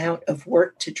incredible amount of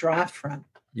work to draw from.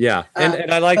 Yeah.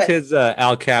 And I liked his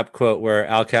Al Cap quote where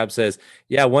Al Cap says,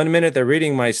 yeah, 1 minute they're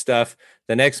reading my stuff,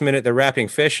 the next minute they're wrapping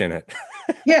fish in it.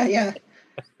 Yeah.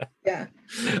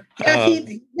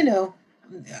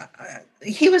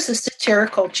 He was a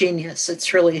satirical genius.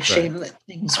 It's really a shame that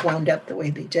things wound up the way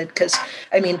they did, because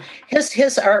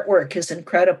his artwork is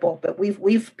incredible, but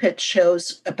we've pitched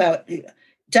shows about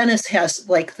Dennis has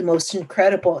like the most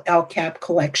incredible Al Cap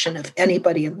collection of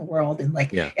anybody in the world, and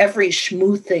every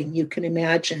schmoo thing you can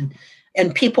imagine,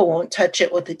 and people won't touch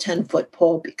it with a 10-foot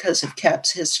pole because of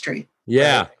Cap's history.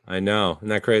 Yeah, I know. Isn't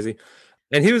that crazy?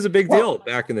 And he was a big deal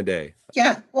back in the day.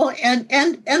 Yeah, well, and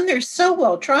they're so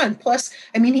well drawn. Plus,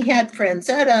 he had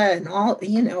Franzetta and all,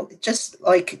 just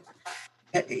like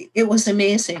it was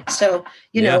amazing. So,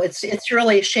 it's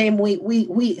really a shame.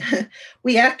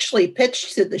 We actually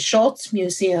pitched to the Schultz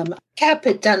Museum. Cap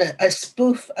had done a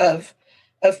spoof of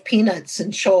Peanuts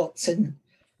and Schultz, and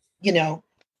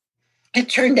it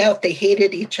turned out they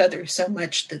hated each other so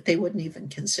much that they wouldn't even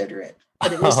consider it.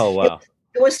 But it was,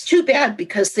 It was too bad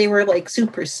because they were like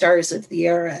superstars of the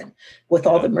era, and with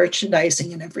all the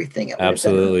merchandising and everything.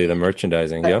 Absolutely, the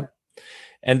merchandising. Yep.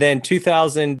 And then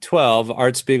 2012,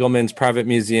 Art Spiegelman's private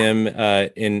museum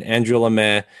in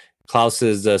Angoulême,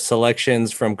 Klaus's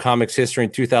selections from comics history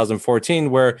in 2014,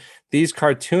 where these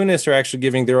cartoonists are actually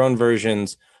giving their own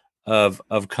versions of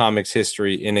comics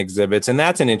history in exhibits. And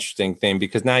that's an interesting thing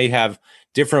because now you have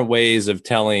different ways of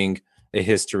telling a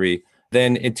history.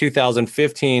 Then in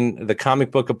 2015, the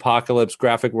Comic Book Apocalypse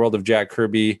Graphic World of Jack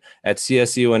Kirby at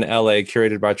CSU in LA,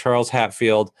 curated by Charles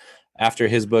Hatfield after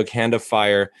his book Hand of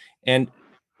Fire. And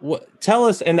tell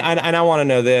us, and I want to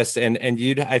know this, and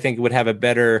you, I think, would have a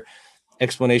better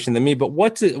explanation than me, but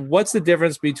what's the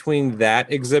difference between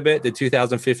that exhibit, the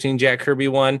 2015 Jack Kirby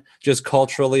one, just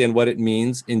culturally and what it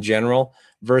means in general,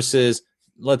 versus,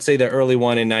 let's say, the early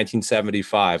one in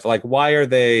 1975? Like, why are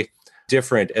they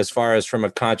different as far as from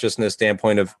a consciousness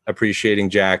standpoint of appreciating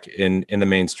Jack in the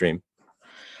mainstream?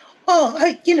 Well,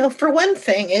 for one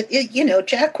thing,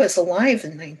 Jack was alive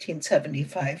in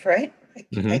 1975, right?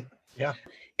 Yeah.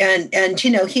 And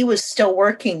he was still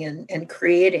working and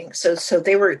creating. So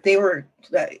they were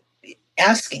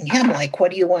asking him, like,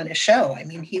 what do you want to show? I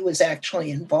mean, he was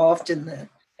actually involved in the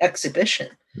exhibition.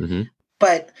 Mm-hmm.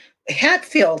 But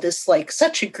Hatfield is like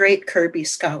such a great Kirby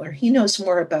scholar. He knows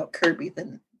more about Kirby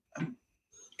than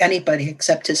anybody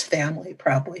except his family,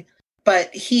 probably.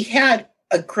 But he had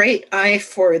a great eye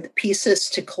for the pieces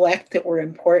to collect that were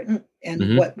important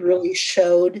and what really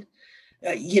showed,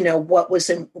 what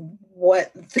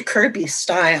the Kirby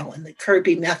style and the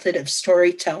Kirby method of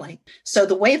storytelling. So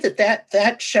the way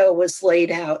that show was laid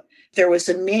out, there was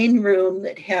a main room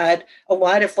that had a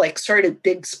lot of like sort of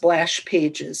big splash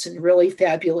pages and really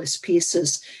fabulous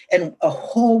pieces, and a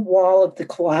whole wall of the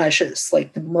collages,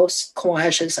 like the most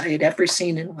collages I had ever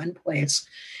seen in one place.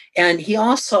 And he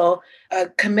also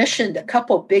commissioned a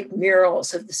couple big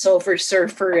murals of the Silver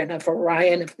Surfer and of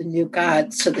Orion of the New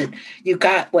God, so that you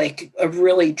got like a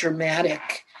really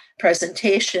dramatic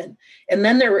presentation. And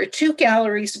then there were two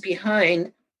galleries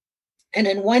behind. And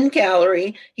in one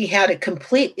gallery, he had a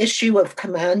complete issue of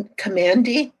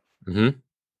Commandy. Mm-hmm.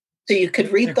 So you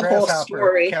could read the whole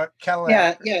story.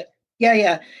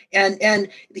 Yeah. And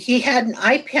he had an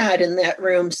iPad in that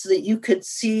room so that you could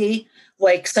see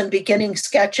like some beginning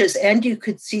sketches and you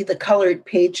could see the colored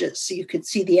pages. So you could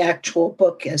see the actual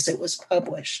book as it was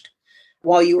published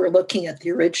while you were looking at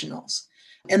the originals.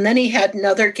 And then he had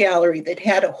another gallery that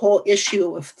had a whole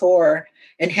issue of Thor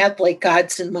and had like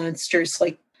gods and monsters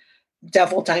like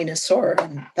Devil Dinosaur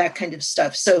and that kind of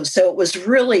stuff. So it was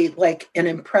really like an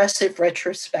impressive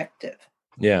retrospective.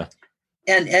 Yeah.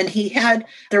 And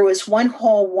there was one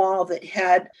whole wall that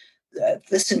had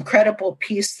this incredible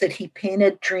piece that he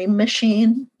painted, Dream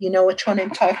Machine. You know which one I'm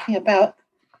talking about?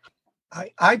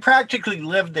 I practically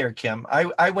lived there, Kim.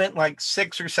 I went like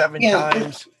 6 or 7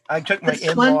 times. I took my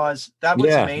in-laws. That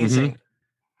was amazing. Mm-hmm.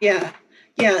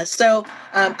 Yeah. So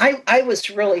I was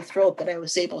really thrilled that I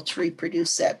was able to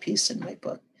reproduce that piece in my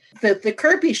book. The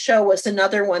Kirby show was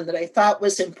another one that I thought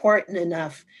was important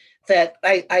enough that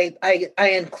I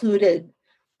included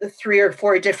the 3 or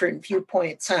 4 different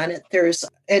viewpoints on it. There's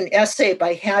an essay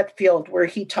by Hatfield where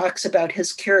he talks about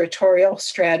his curatorial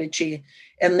strategy.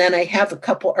 And then I have a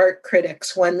couple art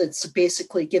critics, one that's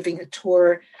basically giving a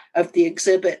tour of the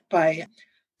exhibit by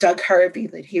Doug Harvey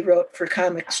that he wrote for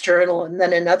Comics Journal, and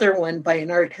then another one by an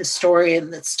art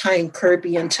historian that's tying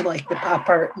Kirby into like the pop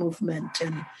art movement.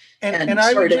 And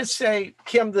I would just say,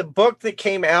 Kim, the book that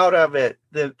came out of it,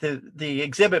 the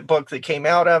exhibit book that came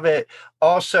out of it,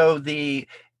 also the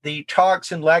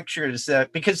talks and lectures,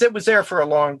 that because it was there for a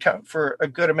long time, for a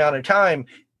good amount of time,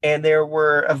 and there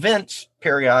were events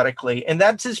periodically, and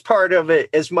that's as part of it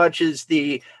as much as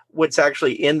what's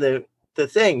actually in the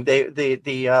thing.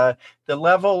 The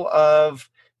level of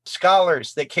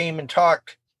scholars that came and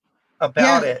talked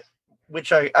about it,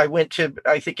 which I went to,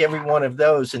 I think, every one of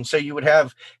those. And so you would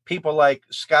have people like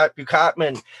Scott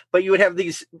Buchatman, but you would have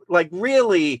these like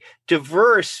really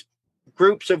diverse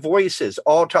groups of voices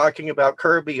all talking about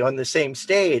Kirby on the same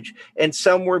stage. And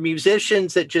some were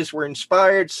musicians that just were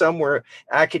inspired. Some were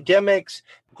academics.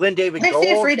 Glenn David Gold.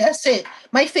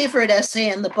 My favorite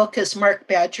essay in the book is Mark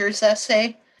Badger's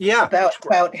essay. Yeah,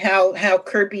 about how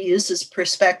Kirby uses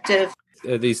perspective.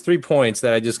 These 3 points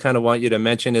that I just kind of want you to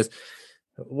mention is,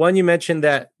 one, you mentioned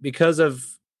that because of,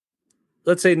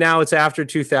 let's say now it's after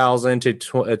 2000 to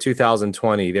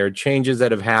 2020, there are changes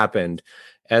that have happened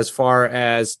as far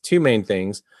as 2 main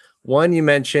things. One, you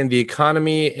mentioned the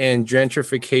economy and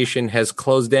gentrification has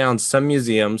closed down some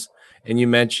museums, and you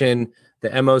mentioned the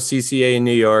MOCCA in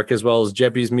New York as well as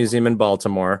Geppi's Museum in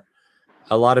Baltimore.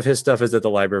 A lot of his stuff is at the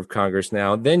Library of Congress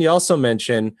now. Then you also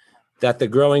mentioned that the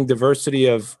growing diversity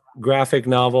of graphic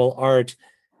novel art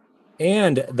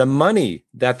and the money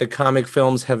that the comic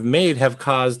films have made have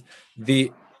caused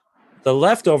the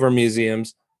leftover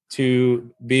museums to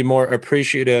be more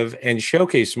appreciative and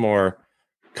showcase more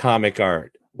comic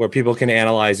art, where people can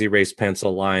analyze erased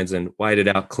pencil lines and whited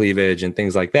out cleavage and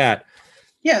things like that.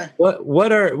 Yeah.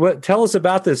 What tell us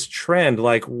about this trend?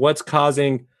 Like, what's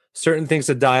causing certain things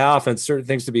to die off and certain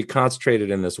things to be concentrated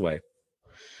in this way?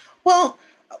 Well,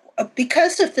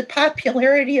 because of the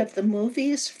popularity of the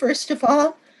movies, first of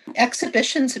all,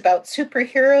 exhibitions about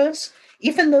superheroes,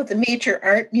 even though the major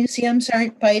art museums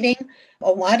aren't biting,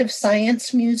 a lot of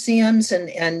science museums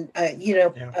and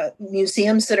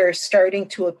museums that are starting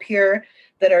to appear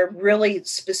that are really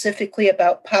specifically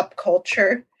about pop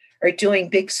culture are doing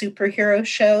big superhero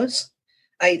shows.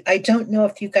 I don't know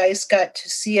if you guys got to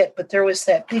see it, but there was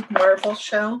that big Marvel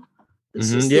show.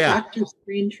 This is the Doctor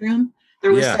Strange room.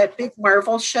 There was that big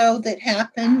Marvel show that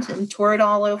happened and toured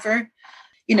all over.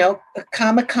 You know,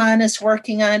 Comic-Con is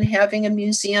working on having a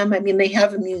museum. I mean, they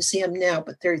have a museum now,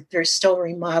 but they're still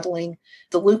remodeling.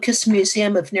 The Lucas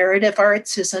Museum of Narrative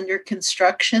Arts is under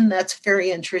construction. That's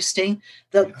very interesting.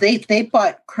 They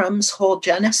bought Crumb's whole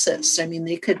Genesis. I mean,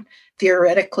 they could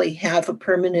theoretically have a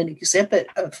permanent exhibit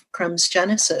of Crumb's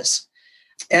Genesis.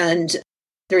 And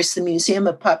there's the Museum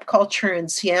of Pop Culture in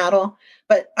Seattle.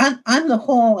 But on the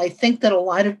whole, I think that a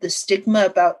lot of the stigma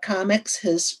about comics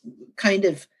has kind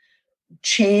of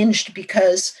changed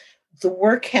because the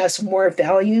work has more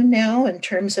value now in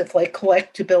terms of like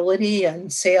collectability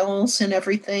and sales and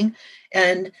everything.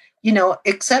 And, you know,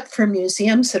 except for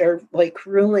museums that are like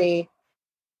really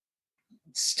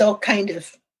still kind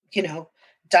of, you know,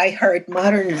 diehard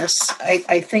modernists,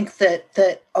 I think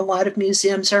that a lot of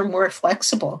museums are more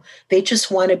flexible. They just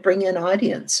want to bring in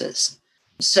audiences.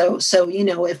 So, you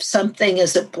know, if something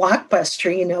is a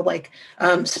blockbuster, you know, like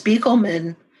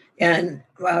Spiegelman and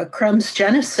Crumb's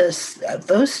Genesis,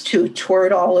 those two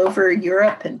toured all over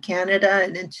Europe and Canada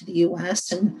and into the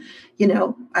US. And, you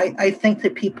know, I think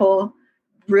that people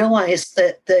realize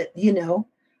that, you know,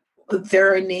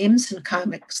 there are names in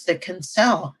comics that can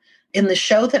sell. In the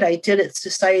show that I did at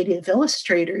Society of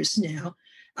Illustrators now,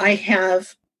 I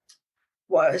have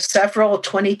several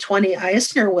 2020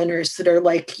 Eisner winners that are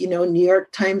like, you know, New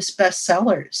York Times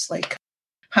bestsellers, like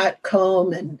Hot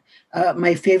Comb and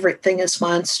My Favorite Thing is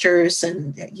Monsters.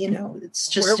 And, you know, it's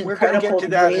just we're going to get to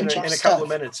that in a couple of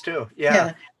minutes too.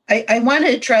 Yeah. I want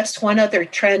to address one other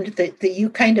trend that you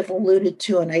kind of alluded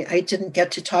to, and I didn't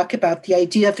get to talk about, the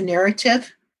idea of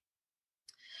narrative.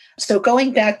 So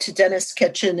going back to Dennis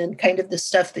Kitchen and kind of the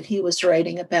stuff that he was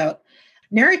writing about,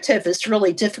 narrative is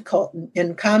really difficult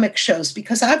in comic shows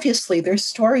because obviously there's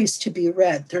stories to be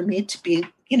read. They're made to be,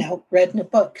 you know, read in a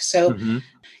book. So,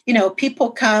 you know,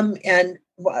 people come and,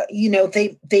 you know,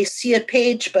 they see a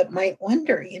page, but might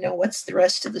wonder, you know, what's the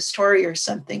rest of the story or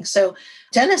something. So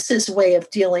Dennis's way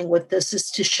of dealing with this is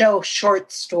to show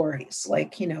short stories,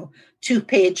 like, you know, 2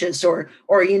 pages or,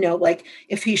 you know, like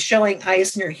if he's showing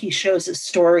Eisner, he shows a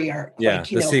story arc,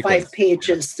 like, you know, sequence. 5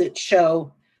 pages that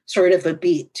show sort of a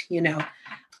beat, you know.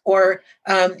 Or,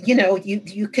 you know,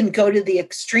 you can go to the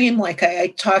extreme. Like I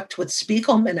talked with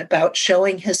Spiegelman about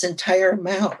showing his entire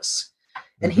mouse.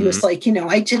 And he was like, you know,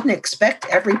 I didn't expect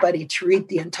everybody to read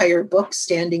the entire book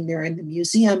standing there in the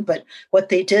museum. But what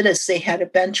they did is they had a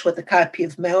bench with a copy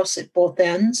of Mouse at both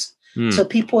ends. So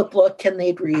people would look and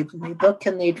they'd read, and they'd look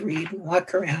and they'd read and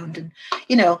walk around. And,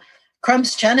 you know,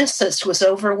 Crumb's Genesis was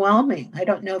overwhelming. I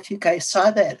don't know if you guys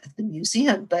saw that at the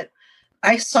museum, but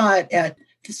I saw it at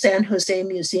the San Jose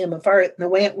Museum of Art. And the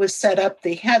way it was set up,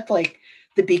 they had like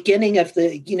the beginning of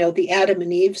the, you know, the Adam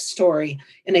and Eve story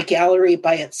in a gallery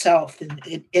by itself. And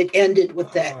it ended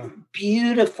with that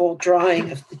beautiful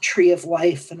drawing of the tree of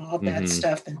life and all that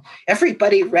stuff. And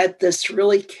everybody read this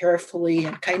really carefully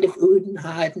and kind of oohed and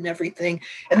hawed and everything.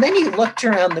 And then you looked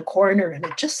around the corner and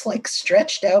it just like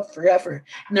stretched out forever.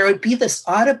 And there would be this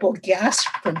audible gasp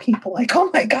from people like,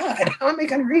 oh my God, how am I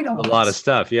going to read all this? A lot of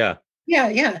stuff. Yeah.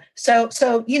 Yeah.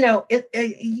 So you know,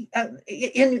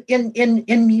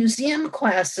 in museum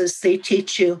classes, they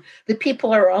teach you that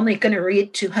people are only going to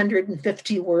read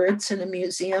 250 words in a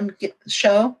museum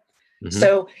show.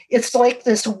 So it's like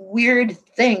this weird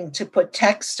thing to put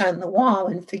text on the wall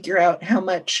and figure out how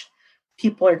much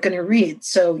people are going to read.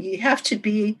 So you have to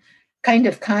be kind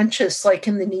of conscious. Like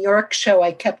in the New York show,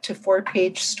 I kept to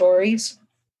 4-page stories.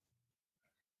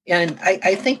 And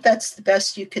I think that's the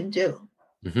best you can do.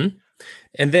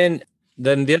 And then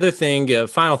the other thing,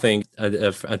 final thing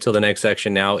until the next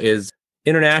section now is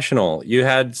international. You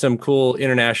had some cool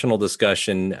international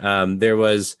discussion. There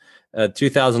was a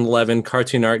 2011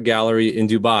 Cartoon Art Gallery in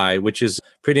Dubai, which is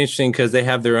pretty interesting because they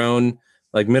have their own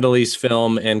like Middle East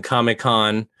film and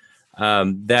Comic-Con,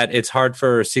 that it's hard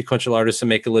for sequential artists to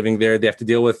make a living there. They have to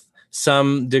deal with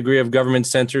some degree of government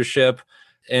censorship.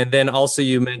 And then also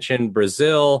you mentioned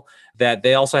Brazil, that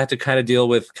they also had to kind of deal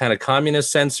with kind of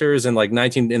communist censors in like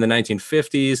in the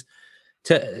 1950s.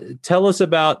 Tell us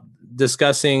about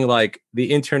discussing like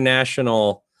the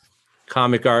international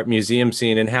comic art museum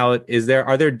scene, and how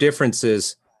are there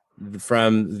differences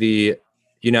from the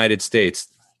United States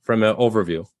from an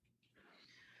overview?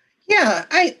 Yeah,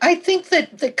 I think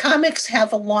that the comics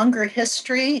have a longer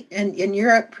history in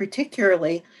Europe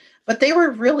particularly, but they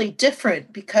were really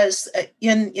different because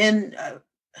in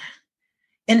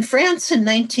France in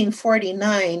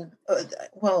 1949,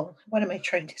 well, what am I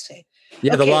trying to say?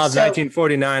 Yeah, the law of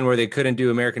 1949 where they couldn't do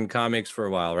American comics for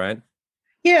a while, right?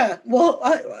 Yeah, well,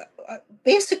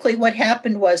 basically what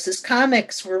happened was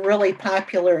comics were really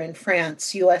popular in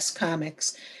France, US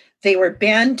comics. They were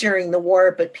banned during the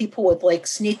war, but people would like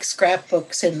sneak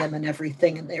scrapbooks in them and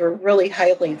everything, and they were really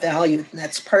highly valued. And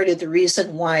that's part of the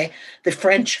reason why the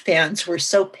French fans were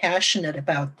so passionate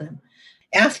about them.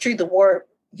 After the war,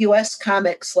 US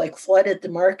comics like flooded the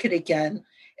market again,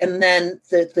 and then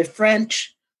the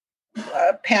French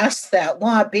passed that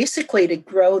law basically to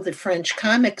grow the French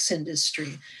comics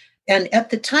industry. And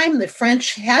at the time, the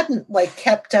French hadn't like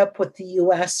kept up with the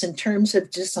US in terms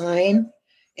of design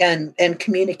and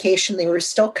communication. They were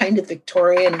still kind of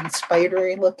Victorian and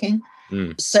spidery looking.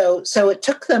 So it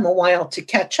took them a while to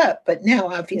catch up, but now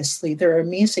obviously they're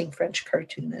amazing French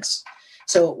cartoonists.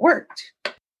 So it worked.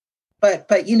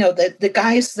 But you know, the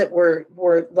guys that were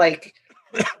like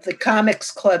the comics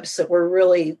clubs that were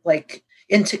really like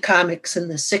into comics in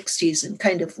the 60s and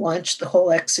kind of launched the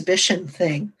whole exhibition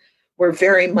thing were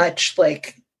very much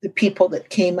like the people that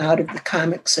came out of the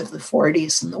comics of the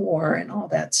 40s and the war and all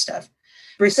that stuff.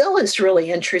 Brazil is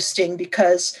really interesting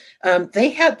because they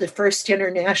had the first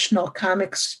international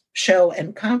comics show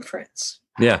and conference.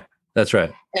 Yeah, that's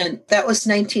right. And that was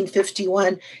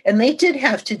 1951. And they did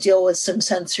have to deal with some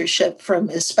censorship from,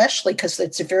 especially because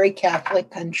it's a very Catholic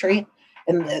country.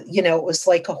 And, you know, it was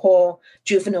like a whole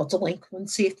juvenile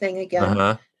delinquency thing again.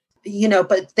 Uh-huh. You know,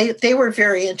 but they were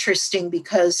very interesting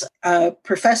because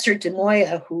Professor De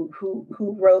Moya, who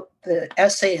wrote the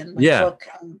essay in my book,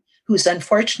 who's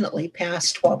unfortunately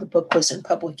passed while the book was in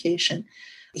publication,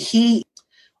 he,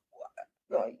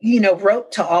 you know,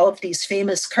 wrote to all of these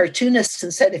famous cartoonists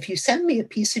and said, if you send me a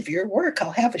piece of your work,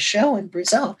 I'll have a show in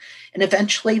Brazil. And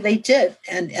eventually they did.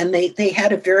 And they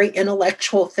had a very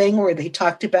intellectual thing where they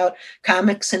talked about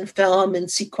comics and film and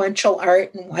sequential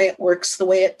art and why it works the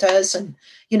way it does. And,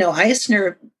 you know,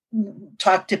 Eisner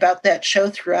talked about that show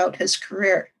throughout his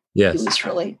career. Yes. He was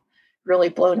really, really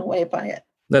blown away by it.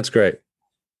 That's great.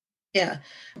 Yeah.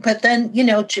 But then, you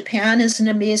know, Japan is an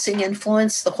amazing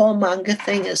influence. The whole manga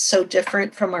thing is so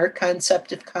different from our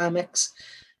concept of comics.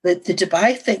 The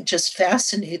Dubai thing just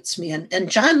fascinates me.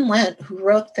 And John Lent, who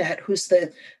wrote that, who's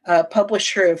the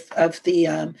publisher of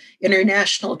the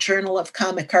International Journal of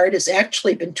Comic Art, has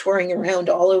actually been touring around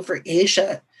all over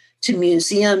Asia to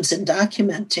museums and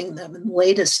documenting them. In the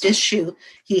latest issue,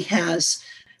 he has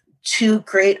 2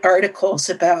 great articles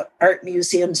about art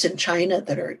museums in China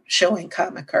that are showing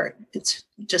comic art. It's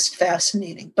just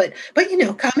fascinating. But you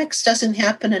know, comics doesn't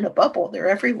happen in a bubble. They're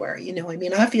everywhere. You know, I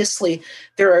mean, obviously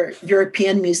there are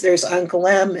European museums. There's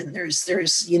Angoulême, and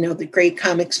there's you know, the great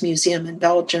comics museum in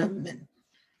Belgium, and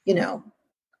you know,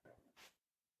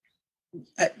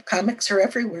 comics are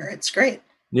everywhere. It's great.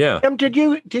 Yeah. Did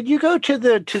you go to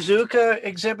the Tezuka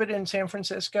exhibit in San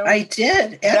Francisco? I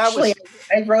did. Actually,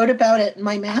 I wrote about it in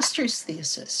my master's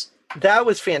thesis. That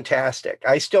was fantastic.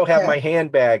 I still have my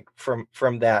handbag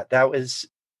from that. That was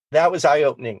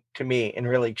eye-opening to me and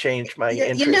really changed my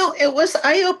interest. You know, it was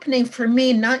eye-opening for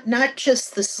me, not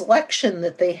just the selection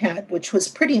that they had, which was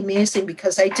pretty amazing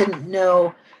because I didn't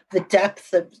know the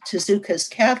depth of Tezuka's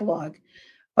catalog.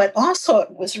 But also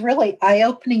it was really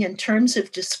eye-opening in terms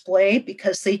of display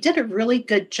because they did a really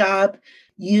good job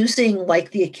using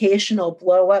like the occasional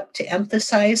blow up to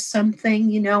emphasize something,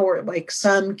 you know, or like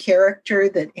some character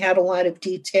that had a lot of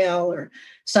detail or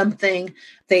something.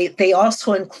 They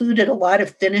also included a lot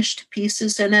of finished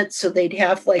pieces in it. So they'd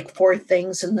have like 4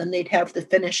 things and then they'd have the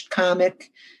finished comic.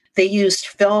 They used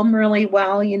film really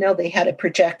well. You know, they had a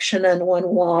projection on one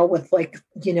wall with like,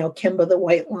 you know, Kimba the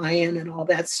White Lion and all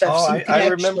that stuff. Oh, so I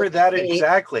remember that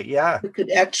exactly. Yeah. You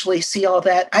could actually see all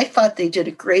that. I thought they did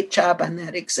a great job on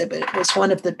that exhibit. It was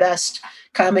one of the best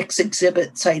comics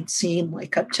exhibits I'd seen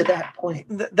like up to that point.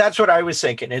 That's what I was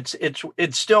thinking. It's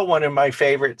still one of my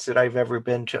favorites that I've ever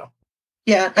been to.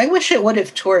 Yeah. I wish it would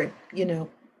have toured, you know,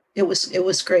 it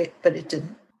was great, but it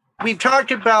didn't. We've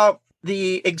talked about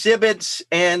the exhibits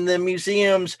and the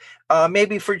museums.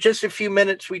 Maybe for just a few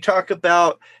minutes, we talk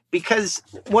about, because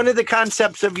one of the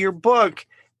concepts of your book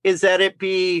is that it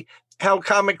be how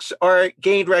comics art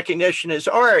gained recognition as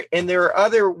art. And there are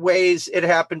other ways it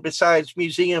happened besides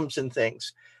museums and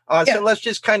things. So let's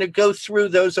just kind of go through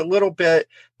those a little bit.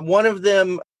 One of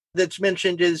them that's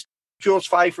mentioned is Jules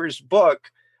Feiffer's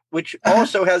book, which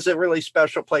also has a really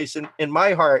special place in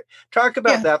my heart. Talk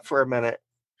about that for a minute.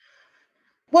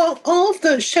 Well, all of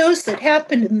those shows that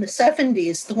happened in the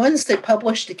 70s, the ones that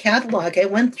published a catalog, I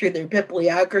went through their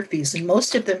bibliographies, and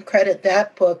most of them credit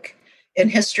that book in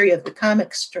History of the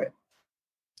Comic Strip.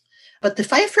 But the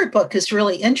Feiffer book is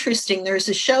really interesting. There's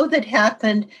a show that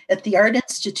happened at the Art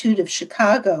Institute of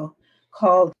Chicago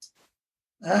called,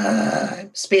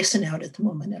 I'm spacing out at the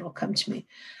moment, it'll come to me.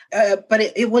 But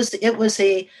it was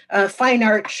a fine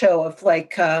art show of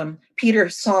like Peter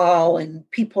Saul and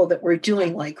people that were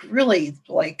doing like really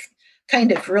like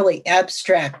kind of really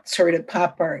abstract sort of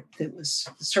pop art that was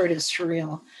sort of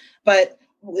surreal. But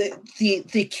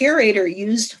the curator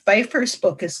used Feiffer's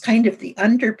book as kind of the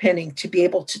underpinning to be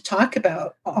able to talk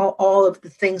about all of the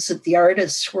things that the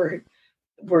artists were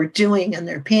doing in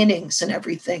their paintings and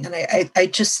everything. And I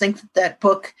just think that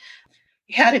book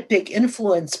had a big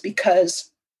influence because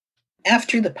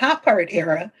after the pop art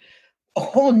era, a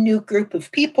whole new group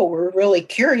of people were really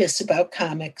curious about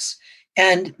comics.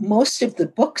 And most of the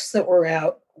books that were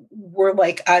out were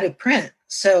like out of print.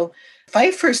 So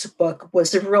Feiffer's book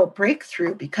was a real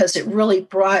breakthrough because it really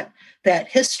brought that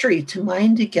history to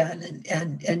mind again.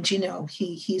 And you know,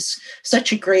 he's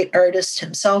such a great artist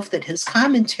himself that his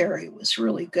commentary was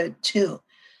really good too.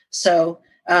 So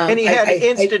and he had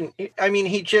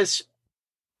he just,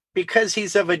 because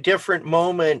he's of a different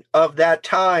moment of that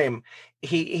time,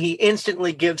 he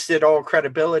instantly gives it all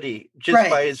credibility just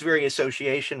by his very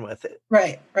association with it.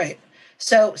 Right.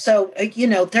 So you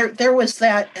know, there was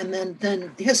that, and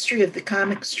then the History of the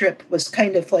Comic Strip was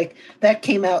kind of like that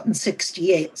came out in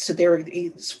 1968. So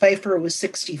Feiffer was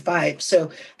 1965.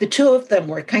 So the two of them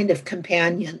were kind of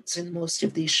companions in most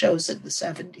of these shows in the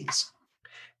 1970s.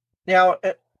 Now,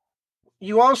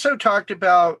 you also talked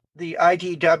about the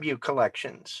IDW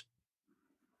collections.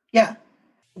 Yeah.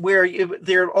 Where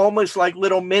they're almost like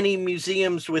little mini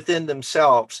museums within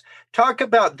themselves. Talk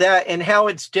about that and how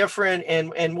it's different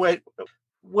and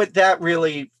what that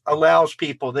really allows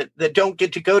people that don't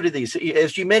get to go to these.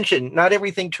 As you mentioned, not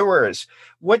everything tours.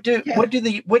 What did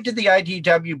the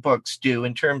IDW books do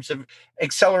in terms of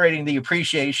accelerating the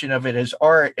appreciation of it as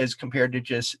art as compared to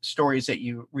just stories that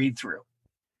you read through?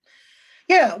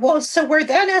 Yeah, well, so where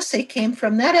that essay came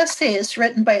from, that essay is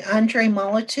written by Andre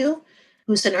Molitou,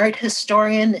 who's an art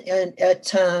historian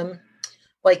at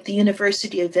like the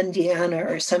University of Indiana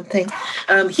or something.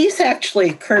 He's actually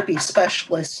a Kirby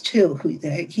specialist too,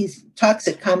 he talks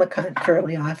at Comic-Con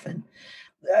fairly often.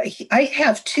 I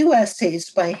have two essays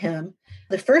by him.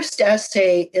 The first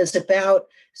essay is about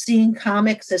seeing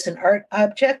comics as an art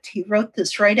object. He wrote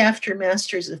this right after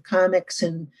Masters of Comics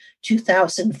in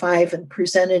 2005 and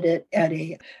presented it at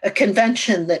a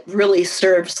convention that really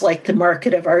serves like the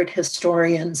market of art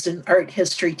historians and art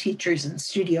history teachers and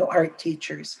studio art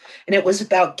teachers. And it was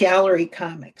about gallery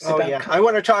comics. I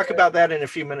want to talk about that in a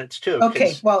few minutes too.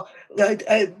 Okay, well,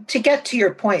 to get to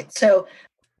your point, so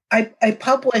I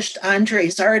published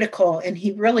Andre's article and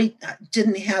he really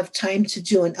didn't have time to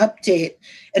do an update.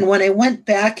 And when I went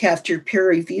back after peer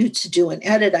review to do an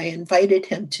edit, I invited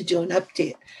him to do an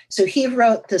update. So he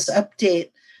wrote this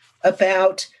update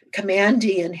about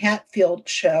Kamandi and Hatfield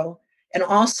show and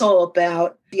also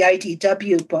about the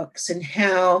IDW books and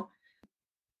how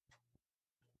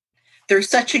they're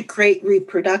such a great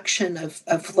reproduction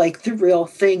of like the real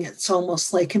thing. It's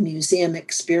almost like a museum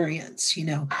experience, you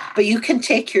know, but you can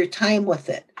take your time with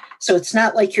it. So it's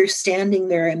not like you're standing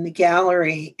there in the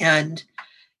gallery and,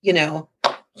 you know,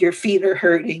 your feet are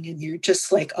hurting and you're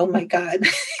just like, oh my God,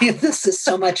 this is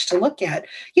so much to look at.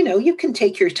 You know, you can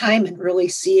take your time and really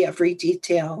see every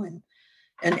detail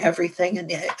and everything.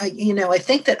 And, you know, I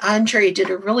think that Andre did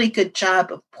a really good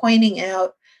job of pointing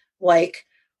out, like,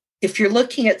 if you're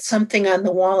looking at something on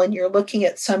the wall and you're looking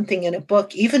at something in a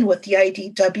book, even with the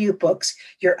IDW books,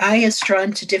 your eye is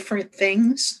drawn to different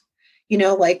things. You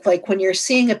know, like when you're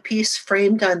seeing a piece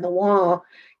framed on the wall,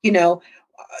 you know,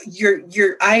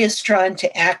 your eye is drawn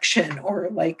to action or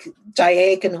like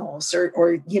diagonals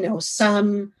or you know,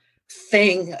 some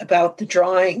thing about the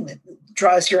drawing that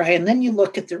draws your eye. And then you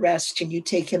look at the rest and you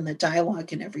take in the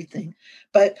dialogue and everything.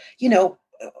 But, you know,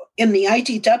 in the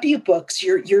IDW books,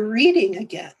 you're reading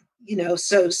again. You know,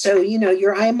 so you know,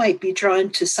 your eye might be drawn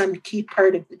to some key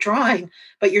part of the drawing,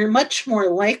 but you're much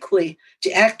more likely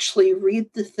to actually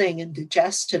read the thing and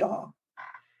digest it all.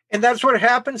 And that's what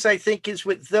happens, I think, is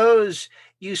with those,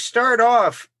 you start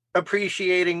off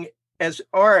appreciating as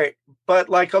art, but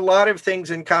like a lot of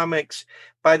things in comics,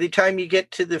 by the time you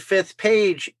get to the 5th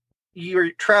page,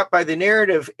 you're trapped by the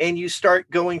narrative and you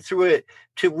start going through it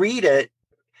to read it.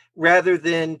 rather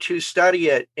than to study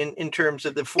it in terms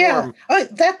of the Yeah, form.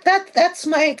 that's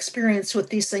my experience with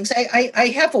these things.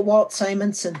 I have a Walt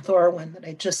Simonson Thor one that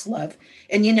I just love,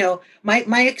 and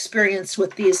my experience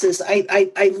with these is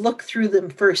I look through them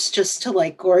first just to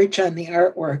like gorge on the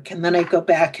artwork, and then I go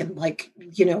back and like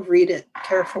read it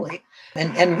carefully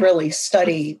and really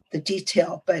study the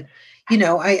detail. But I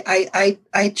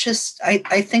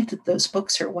think that those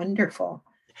books are wonderful.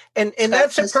 And Scott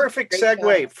that's a does a perfect great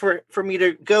segue job. for me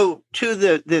to go to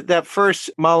that first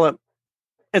is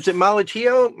it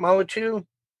Malatu?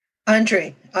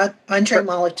 Andre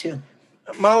Molatu.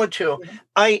 Malatu.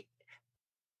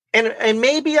 And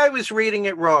maybe I was reading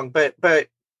it wrong, but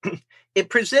it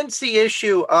presents the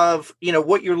issue of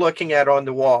what you're looking at on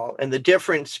the wall and the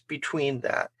difference between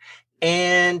that.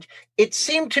 And it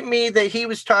seemed to me that he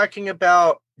was talking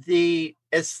about the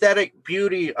aesthetic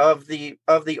beauty of the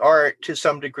art to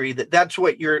some degree, that's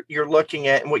what you're looking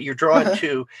at and what you're drawn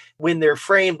to when they're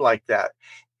framed like that.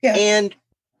 Yeah. And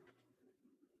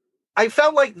I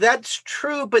felt like that's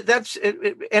true, but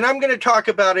and I'm going to talk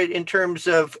about it in terms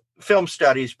of film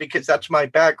studies because that's my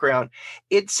background.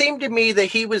 It seemed to me that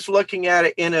he was looking at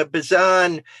it in a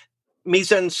Bazin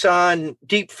mise-en-scène,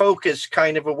 deep focus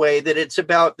kind of a way, that it's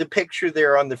about the picture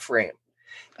there on the frame.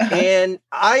 And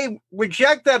I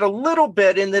reject that a little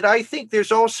bit in that I think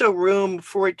there's also room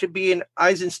for it to be an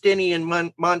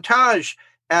Eisensteinian montage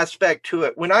aspect to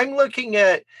it. When I'm looking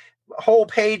at whole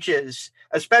pages,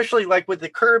 especially like with the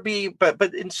Kirby, but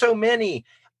in so many,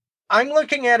 I'm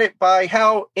looking at it by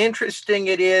how interesting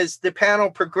it is, the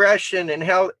panel progression and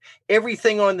how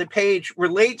everything on the page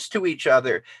relates to each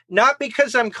other, not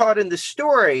because I'm caught in the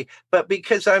story, but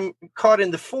because I'm caught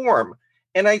in the form.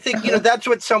 And I think, that's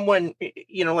what someone,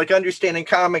 like understanding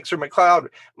comics or McLeod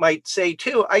might say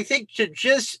too. I think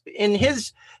in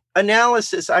his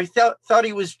analysis, I thought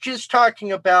he was just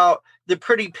talking about the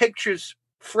pretty pictures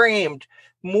framed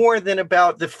more than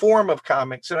about the form of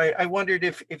comics. And I wondered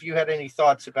if you had any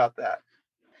thoughts about that.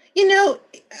 In a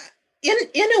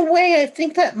way, I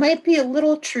think that might be a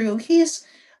little true.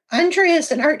 Andre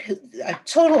is a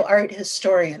total art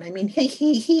historian. I mean,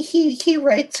 he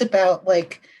writes about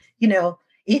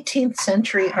 18th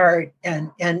century art,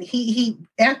 and he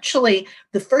actually,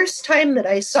 the first time that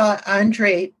I saw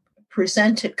Andre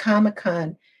present at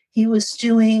Comic-Con, he was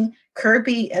doing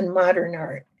Kirby and modern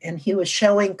art, and he was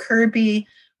showing Kirby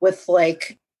with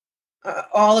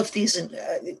all of these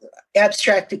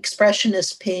abstract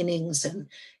expressionist paintings and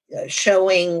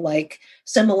showing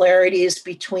similarities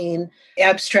between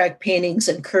abstract paintings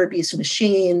and Kirby's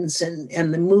machines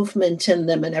and the movement in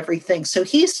them and everything. So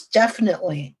he's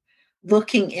definitely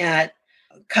looking at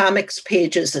comics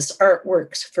pages as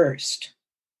artworks first.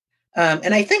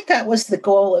 And I think that was the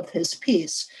goal of his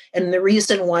piece. And the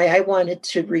reason why I wanted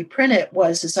to reprint it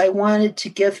is I wanted to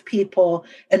give people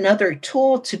another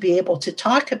tool to be able to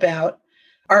talk about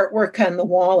artwork on the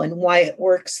wall and why it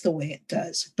works the way it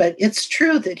does. But it's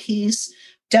true that he's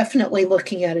definitely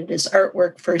looking at it as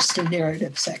artwork first and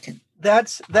narrative second.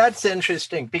 That's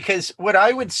interesting, because what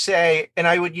I would say, and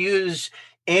I would use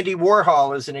Andy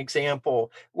Warhol as an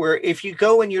example, where if you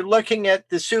go and you're looking at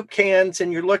the soup cans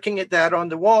and you're looking at that on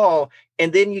the wall,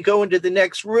 and then you go into the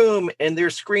next room and they're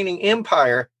screening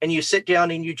Empire, and you sit down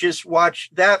and you just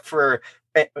watch that for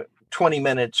 20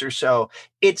 minutes or so,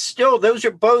 it's still, those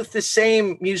are both the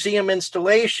same museum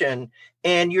installation,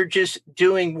 and you're just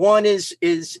doing, one is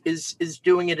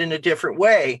doing it in a different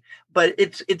way, but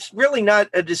it's really not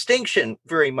a distinction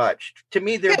very much. To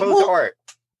me, they're both art.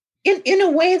 In a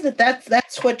way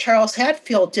that's what Charles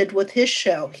Hatfield did with his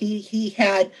show. He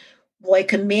had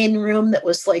a main room that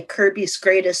was Kirby's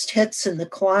greatest hits and the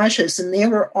collages, and they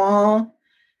were all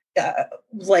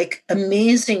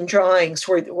amazing drawings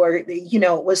where it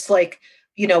was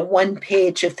one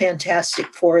page of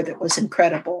Fantastic Four that was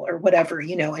incredible or whatever.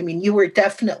 I mean, you were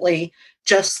definitely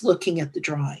just looking at the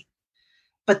drawing.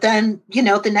 But then,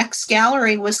 the next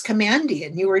gallery was Kamandi,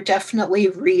 and you were definitely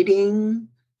reading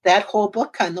that whole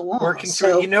book on the wall. Working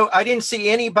through, I didn't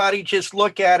see anybody just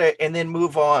look at it and then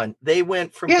move on. They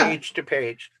went from page to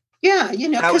page. Yeah,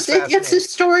 because it's a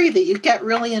story that you get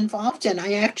really involved in.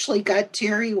 I actually got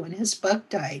Terry when his bug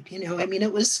died. I mean,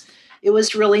 it was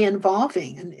really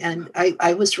involving, and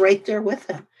I was right there with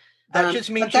him. That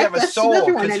just means you have a soul.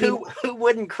 Because who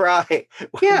wouldn't cry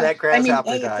when that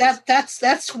grasshopper dies?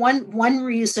 That's one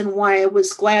reason why I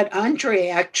was glad Andre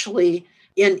actually,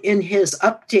 in his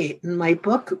update in my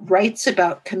book, writes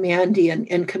about Kamandi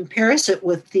and compares it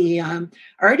with the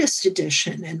artist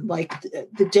edition and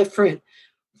the different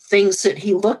things that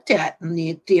he looked at and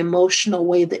the emotional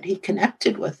way that he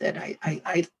connected with it.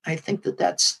 I think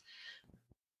that's.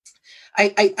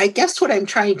 I guess what I'm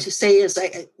trying to say is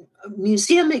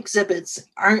museum exhibits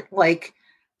aren't like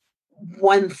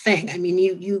one thing. I mean,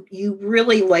 you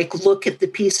really like look at the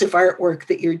piece of artwork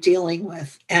that you're dealing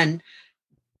with and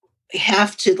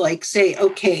have to like say,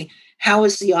 okay, how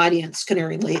is the audience going to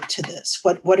relate to this?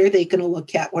 What are they going to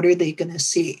look at? What are they going to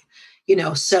see?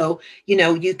 So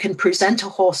you can present a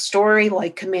whole story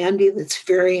like Kamandi that's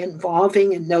very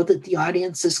involving and know that the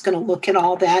audience is going to look at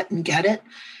all that and get it.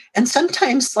 And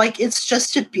sometimes like it's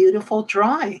just a beautiful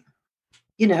drawing,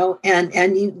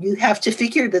 and you have to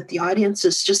figure that the audience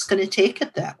is just going to take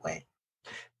it that way.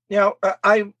 Now,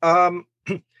 I'm going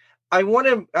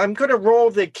to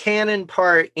roll the canon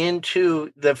part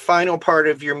into the final part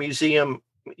of your museum,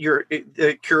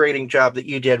 the curating job that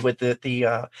you did with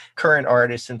the current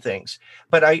artists and things.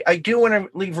 But I do want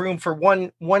to leave room for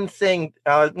one thing,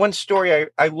 one story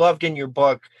I loved in your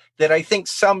book that I think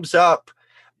sums up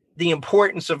the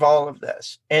importance of all of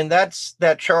this. And that's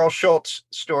that Charles Schulz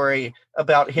story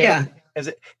about him.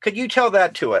 Yeah. Could you tell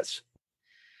that to us?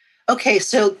 Okay,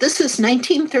 so this is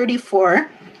 1934.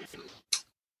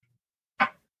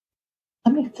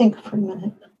 Let me think for a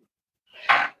minute.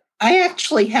 I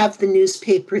actually have the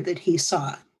newspaper that he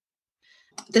saw.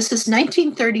 This is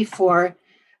 1934.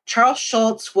 Charles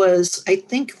Schulz was, I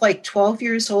think, like 12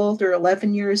 years old or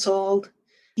 11 years old.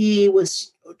 He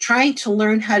was trying to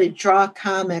learn how to draw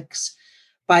comics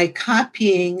by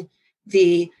copying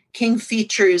the King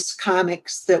Features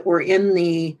comics that were in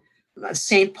the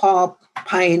St. Paul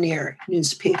Pioneer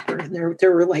newspaper. And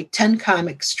there were like 10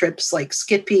 comic strips like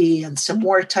Skippy and some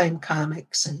wartime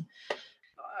comics. And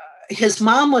his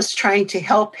mom was trying to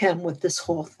help him with this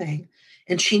whole thing.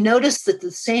 And she noticed that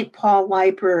the St. Paul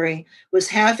Library was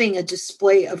having a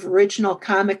display of original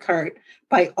comic art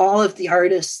by all of the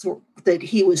artists that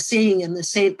he was seeing in the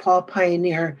St. Paul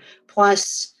Pioneer,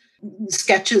 plus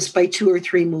sketches by 2 or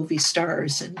 3 movie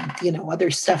stars and, other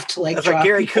stuff to like draw. Like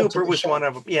Gary Cooper was one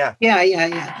of them. Yeah.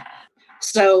 Yeah.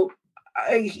 So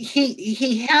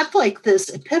he had like this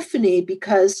epiphany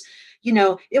because,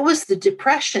 it was the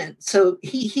Depression. So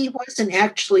he wasn't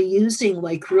actually using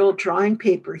like real drawing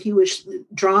paper. He was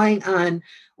drawing on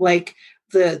like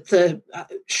the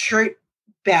shirt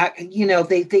back.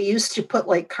 They used to put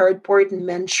like cardboard in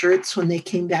men's shirts when they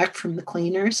came back from the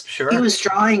cleaners. Sure. He was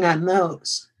drawing on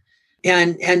those.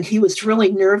 And he was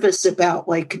really nervous about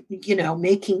like,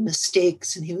 making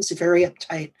mistakes, and he was very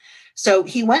uptight. So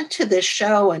he went to this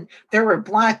show and there were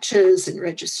blotches and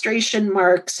registration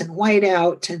marks and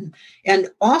whiteout and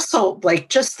also like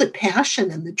just the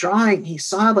passion in the drawing. He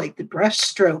saw like the brush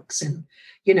strokes and,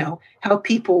 how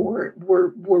people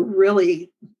were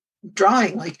really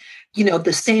drawing like,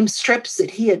 the same strips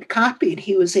that he had copied.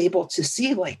 He was able to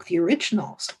see like the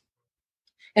originals.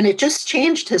 And it just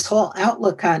changed his whole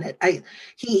outlook on it.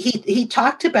 He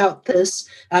talked about this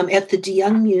at the De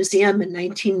Young Museum in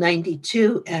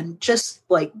 1992 and just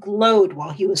like glowed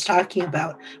while he was talking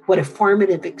about what a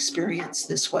formative experience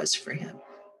this was for him.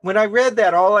 When I read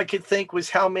that, all I could think was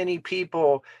how many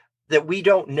people that we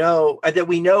don't know, that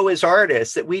we know as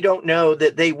artists, that we don't know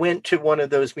that they went to one of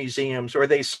those museums or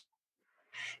they.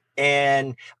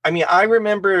 And I mean, I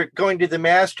remember going to the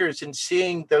Masters and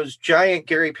seeing those giant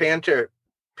Gary Panter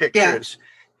pictures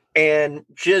and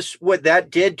just what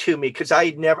that did to me, because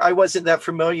I wasn't that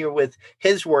familiar with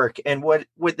his work, and what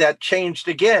that changed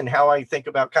again how I think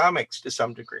about comics to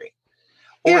some degree.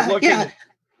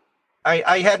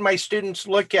 I had my students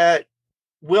look at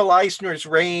Will Eisner's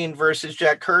Reign versus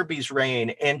Jack Kirby's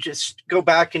Reign and just go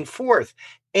back and forth,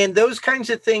 and those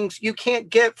kinds of things you can't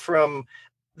get from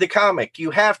the comic. You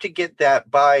have to get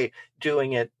that by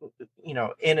doing it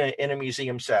in a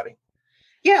museum setting.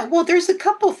 Yeah, well, there's a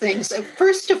couple things.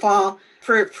 First of all,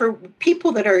 for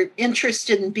people that are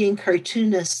interested in being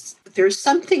cartoonists, there's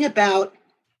something about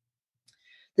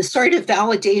the sort of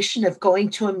validation of going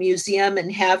to a museum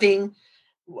and having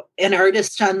an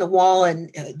artist on the wall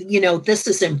and, this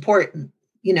is important,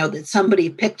 that somebody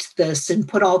picked this and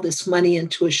put all this money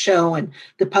into a show and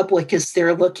the public is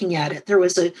there looking at it. There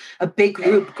was a big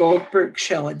Rube Goldberg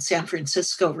show in San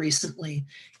Francisco recently,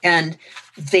 and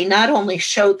they not only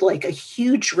showed like a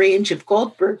huge range of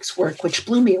Goldberg's work, which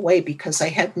blew me away because I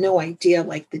had no idea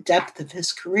like the depth of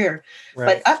his career,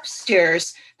 right. But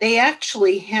upstairs, they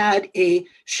actually had a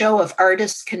show of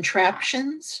artist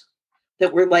contraptions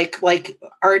that were like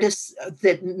artists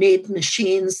that made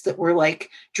machines that were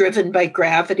like driven by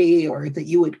gravity or that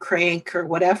you would crank or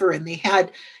whatever. And they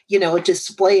had, a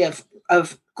display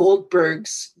of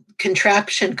Goldberg's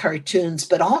contraption cartoons,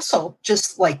 but also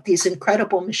just like these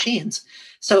incredible machines.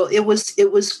 So it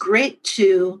was great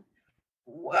to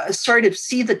sort of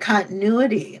see the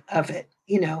continuity of it,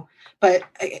 But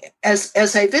as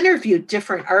I've interviewed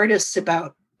different artists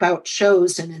about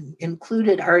shows and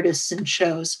included artists in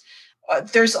shows,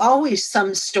 there's always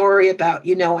some story about,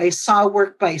 I saw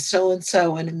work by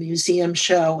so-and-so in a museum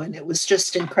show and it was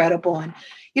just incredible. And,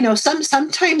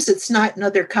 sometimes it's not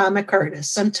another comic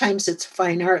artist. Sometimes it's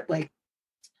fine art. Like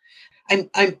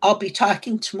I'll be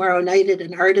talking tomorrow night at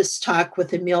an artist talk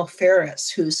with Emil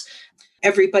Ferris, who's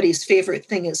everybody's favorite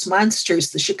thing is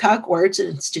monsters. The Chicago Arts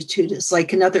Institute is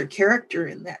like another character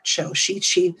in that show.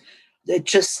 She that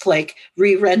just like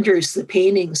re-renders the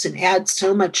paintings and adds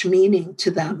so much meaning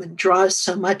to them and draws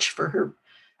so much for her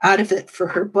out of it for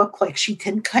her book. Like she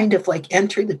can kind of like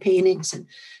enter the paintings, and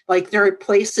like there are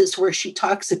places where she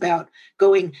talks about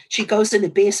she goes in a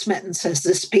basement and says,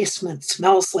 this basement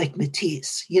smells like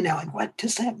Matisse, and what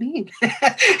does that mean?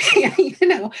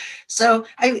 So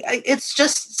it's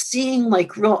just seeing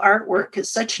like real artwork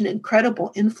is such an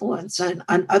incredible influence on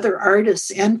other artists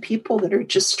and people that are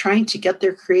just trying to get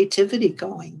their creativity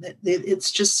going, that it's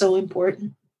just so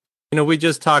important. We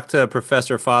just talked to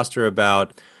Professor Foster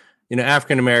about,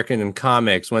 African-American in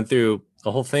comics, went through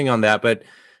a whole thing on that,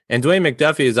 and Dwayne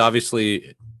McDuffie is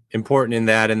obviously important in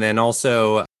that. And then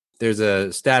also there's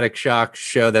a Static Shock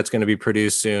show that's going to be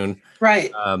produced soon.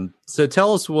 Right. So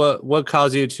tell us what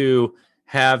caused you to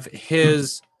have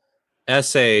his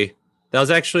essay that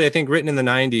was actually, I think, written in the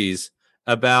 90s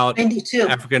about 92.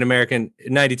 African-American,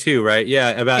 92, right?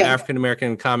 Yeah. About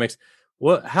African-American comics.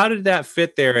 How did that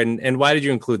fit there? And why did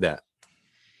you include that?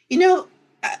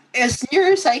 As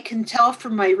near as I can tell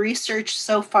from my research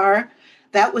so far,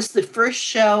 that was the first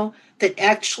show that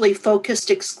actually focused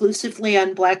exclusively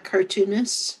on Black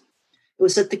cartoonists. It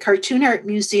was at the Cartoon Art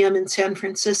Museum in San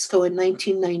Francisco in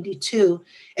 1992.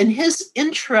 And his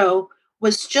intro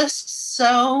was just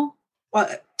so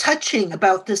touching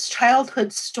about this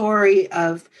childhood story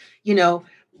of,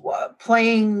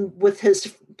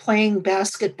 playing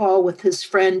basketball with his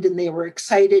friend, and they were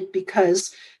excited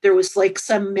because there was like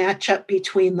some matchup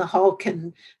between the Hulk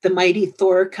and the Mighty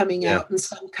Thor coming out in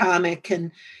some comic,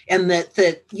 and that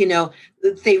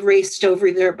they raced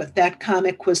over there, but that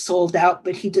comic was sold out.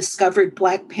 But he discovered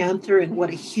Black Panther and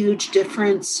what a huge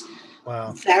difference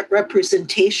that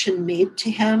representation made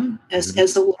to him as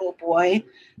a little boy.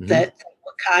 Mm-hmm. That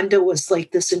Wakanda was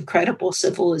like this incredible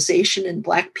civilization, and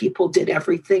Black people did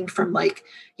everything from like,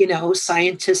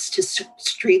 scientist to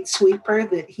street sweeper,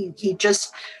 that he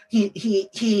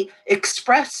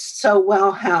expressed so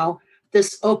well how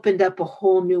this opened up a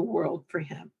whole new world for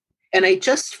him. And I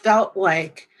just felt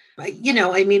like,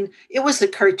 it was a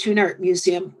Cartoon Art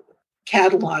Museum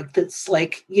catalog that's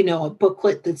like, a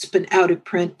booklet that's been out of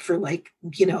print for like,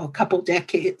 a couple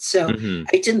decades. So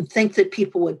I didn't think that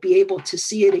people would be able to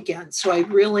see it again. So I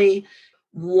really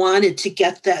wanted to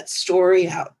get that story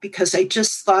out because I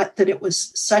just thought that it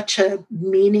was such a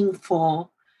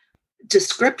meaningful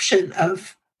description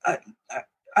of,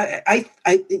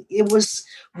 it was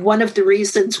one of the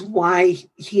reasons why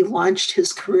he launched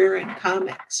his career in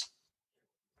comics.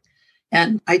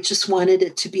 And I just wanted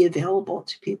it to be available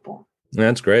to people.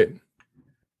 That's great.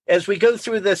 As we go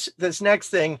through this next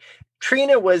thing,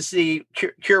 Trina was the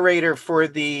curator for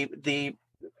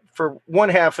for one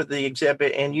half of the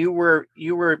exhibit, and you were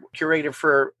curator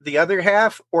for the other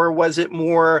half, or was it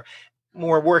more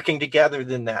working together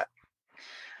than that?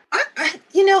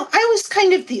 I was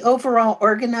kind of the overall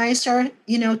organizer.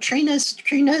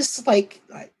 Trina's like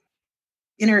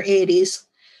in her 80s,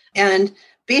 and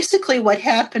basically what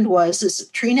happened is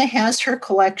Trina has her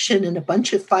collection in a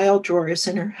bunch of file drawers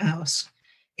in her house.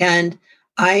 And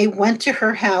I went to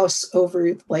her house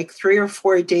over like 3 or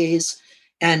 4 days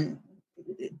and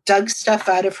dug stuff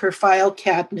out of her file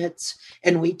cabinets,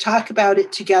 and we talk about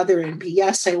it together and be,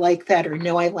 yes, I like that, or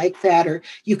no, I like that, or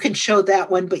you can show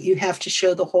that one, but you have to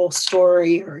show the whole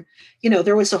story, or,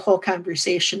 there was a whole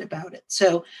conversation about it.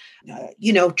 So,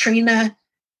 Trina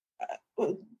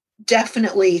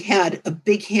definitely had a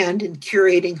big hand in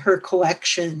curating her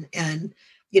collection and,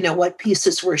 what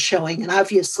pieces we're showing. And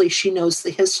obviously she knows the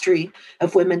history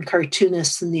of women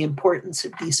cartoonists and the importance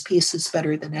of these pieces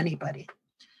better than anybody.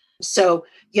 So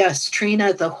yes,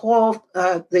 Trina,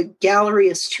 the gallery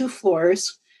is 2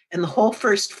 floors, and the whole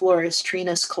first floor is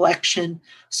Trina's collection,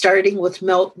 starting with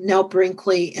Nell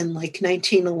Brinkley in like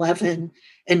 1911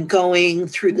 and going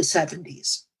through the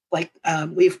 70s. Like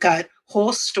we've got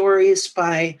whole stories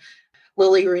by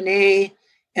Lily Renee,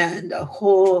 and a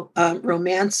whole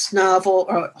romance novel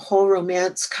or a whole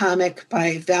romance comic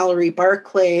by Valerie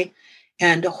Barclay,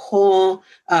 and a whole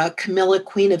Camilla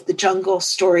Queen of the Jungle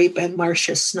story by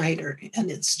Marcia Snyder. And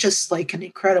it's just like an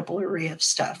incredible array of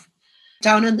stuff.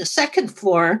 Down on the second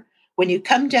floor when you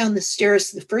come down the stairs,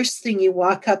 the first thing you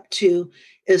walk up to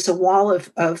is a wall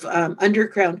of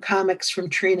underground comics from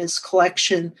Trina's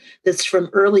collection that's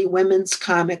from early women's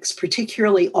comics,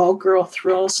 particularly All Girl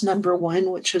Thrills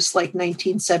 #1, which was like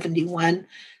 1971.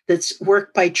 That's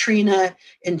work by Trina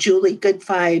and Julie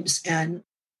Goodvibes and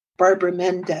Barbara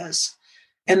Mendez.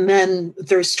 And then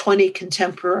there's 20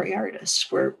 contemporary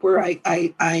artists where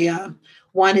I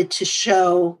wanted to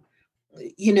show,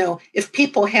 if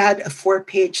people had a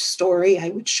 4-page story, I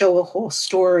would show a whole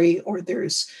story, or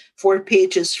there's 4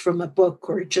 pages from a book,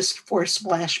 or just 4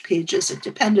 splash pages. It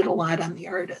depended a lot on the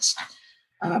artist.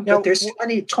 But there's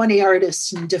 20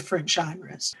 artists in different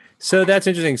genres. So that's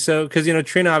interesting. So, because,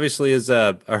 Trina obviously is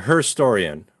a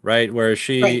historian, right? Where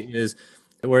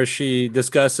she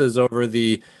discusses over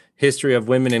the history of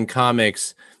women in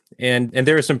comics. And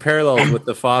there are some parallels with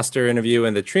the Foster interview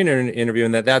and the Trina interview,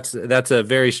 and that's a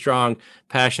very strong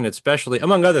passion, especially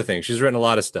among other things. She's written a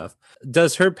lot of stuff.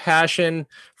 Does her passion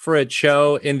for it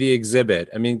show in the exhibit?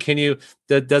 I mean,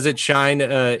 does it shine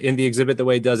in the exhibit the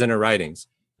way it does in her writings?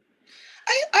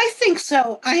 I think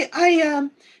so.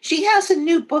 She has a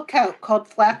new book out called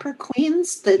Flapper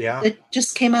Queens that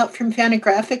just came out from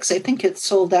Fantagraphics. I think it's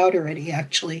sold out already,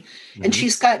 actually. Mm-hmm. And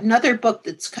she's got another book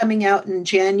that's coming out in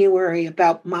January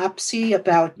about Mopsy,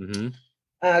 about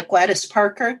Gladys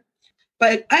Parker.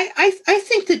 But I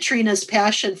think that Trina's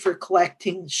passion for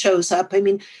collecting shows up. I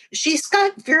mean, she's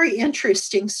got very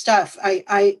interesting stuff.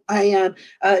 Dale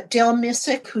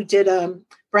Missick, who did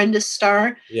Brenda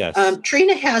Starr. Yes.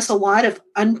 Trina has a lot of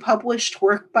unpublished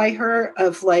work by her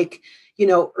of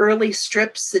early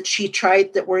strips that she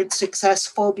tried that weren't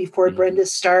succful before Brenda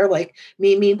Starr, like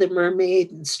Mimi the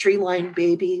Mermaid and Streetline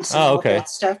Babies and all that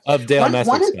stuff. Of Dale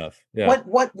Missick stuff. Yeah.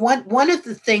 One of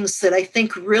the things that I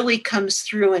think really comes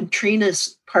through in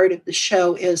Trina's part of the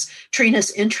show is Trina's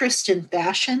interest in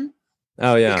fashion.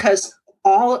 Oh yeah. Because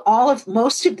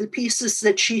most of the pieces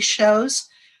that she shows,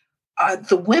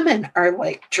 the women are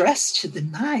like dressed to the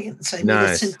nines. I mean,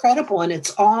 It's incredible. And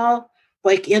it's all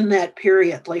like in that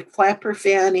period, like Flapper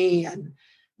Fanny and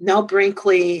Nell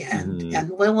Brinkley and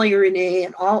Lily Renee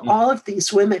and all of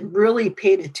these women really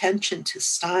paid attention to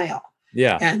style.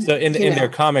 Yeah. And, so in their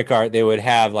comic art, they would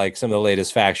have like some of the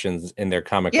latest fashions in their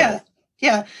comic art.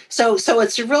 Yeah. So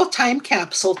it's a real time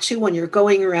capsule too. When you're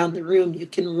going around the room, you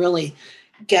can really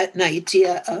get an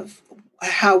idea of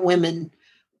how women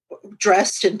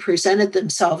dressed and presented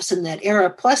themselves in that era.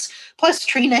 Plus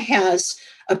Trina has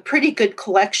a pretty good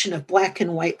collection of black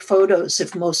and white photos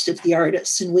of most of the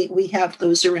artists. And we have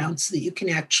those around so that you can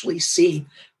actually see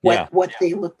what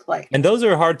they look like. And those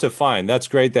are hard to find. That's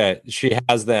great that she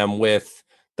has them with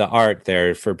the art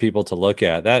there for people to look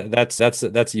at.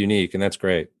 That's unique, and that's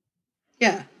great.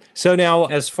 Yeah. So now,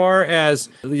 as far as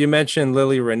you mentioned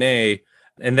Lily Renee,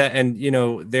 and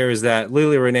there's that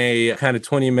Lily Renee kind of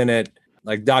 20-minute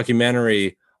like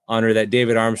documentary on her that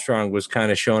David Armstrong was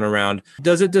kind of showing around.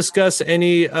 Does it discuss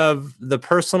any of the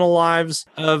personal lives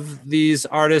of these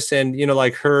artists and,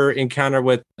 like her encounter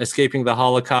with escaping the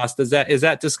Holocaust? Is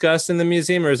that discussed in the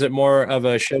museum, or is it more of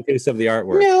a showcase of the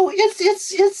artwork? No,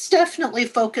 it's definitely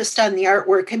focused on the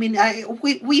artwork. I mean,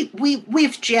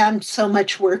 we've jammed so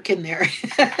much work in there.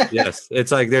 Yes.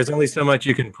 It's like, there's only so much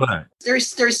you can put.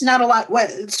 There's not a lot.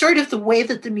 Sort of the way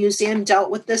that the museum dealt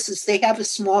with this is they have a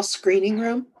small screening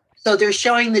room. So they're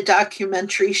showing the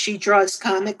documentary She Draws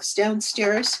Comics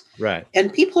downstairs. Right.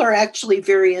 And people are actually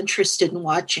very interested in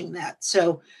watching that.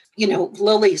 So,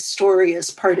 Lily's story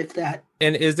is part of that.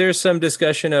 And is there some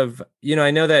discussion of, I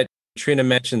know that Trina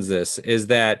mentions this, is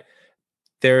that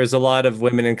there is a lot of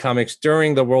women in comics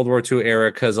during the World War II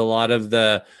era because a lot of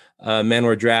the men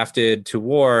were drafted to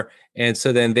war. And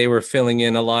so then they were filling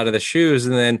in a lot of the shoes.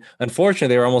 And then,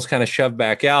 unfortunately, they were almost kind of shoved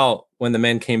back out when the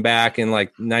men came back in like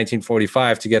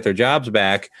 1945 to get their jobs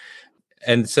back.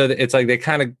 And so it's like they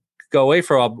kind of go away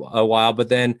for a while. But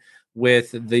then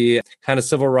with the kind of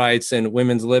civil rights and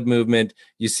women's lib movement,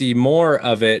 you see more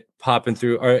of it popping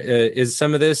through. Or is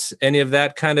some of this, any of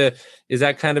that is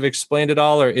that kind of explained at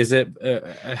all? Or is it,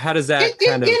 how does that it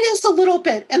is a little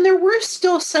bit. And there were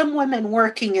still some women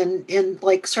working in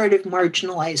like sort of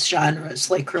marginalized genres,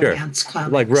 like romance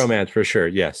comics. Like romance, for sure.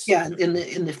 Yes. Yeah. In the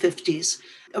 50s.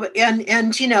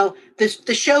 And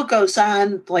the show goes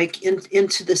on like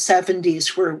into the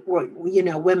 70s where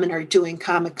women are doing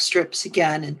comic strips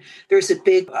again, and there's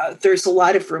a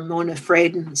lot of Ramona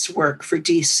Fradon's work for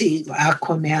DC,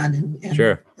 Aquaman and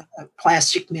sure.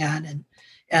 Plastic Man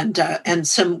and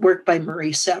some work by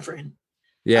Marie Severin.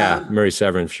 Yeah, Marie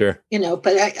Severin, sure.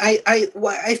 But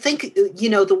I think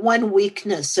the one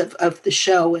weakness of the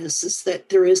show is that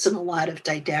there isn't a lot of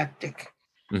didactic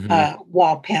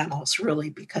wall panels, really,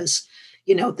 because,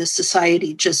 the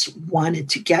society just wanted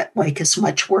to get like as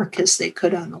much work as they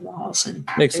could on the walls. And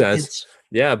makes sense.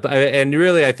 Yeah. And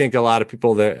really, I think a lot of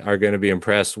people that are going to be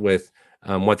impressed with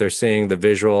what they're seeing, the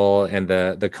visual and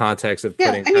the context of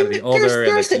putting kind of the older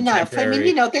and the enough. I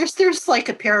mean, there's like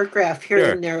a paragraph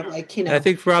here and there, like, And I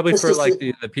think probably for like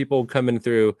the people coming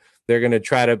through, they're going to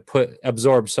try to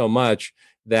absorb so much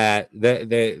that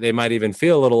they might even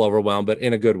feel a little overwhelmed, but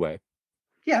in a good way.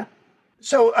 Yeah.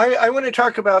 So I want to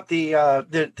talk about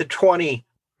the 20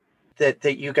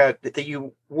 that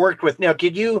you worked with. Now,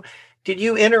 did you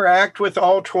interact with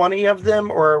all 20 of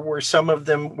them, or were some of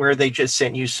them where they just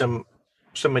sent you some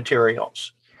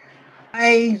materials?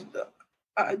 I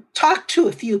talked to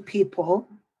a few people,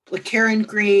 like Karen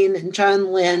Green and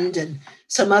John Lind and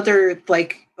some other,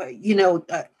 like,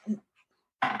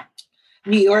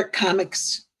 New York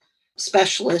comics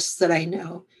specialists that I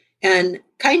know, and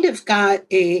kind of got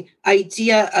a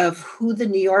idea of who the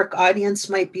New York audience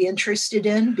might be interested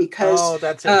in, because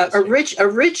that's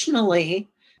originally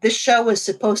the show was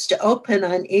supposed to open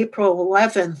on April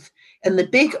 11th, and the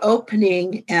big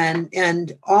opening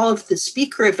and all of the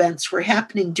speaker events were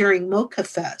happening during MoCA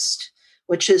Fest,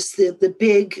 which is the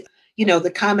big,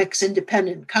 the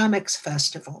independent comics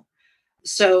festival.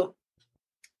 So,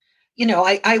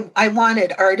 I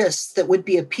wanted artists that would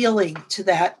be appealing to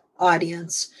that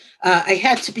audience. I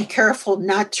had to be careful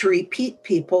not to repeat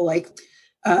people, like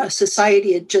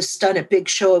Society had just done a big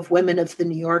show of Women of the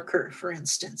New Yorker, for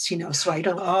instance, so I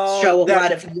don't show a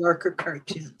lot of New Yorker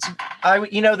cartoons.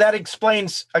 That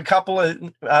explains a couple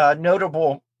of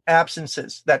notable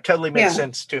absences. That totally makes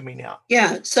sense to me now.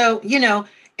 Yeah. So, I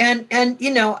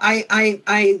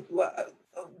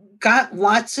got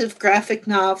lots of graphic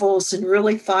novels and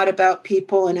really thought about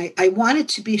people. And I wanted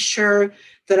to be sure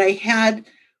that I had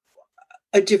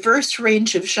a diverse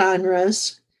range of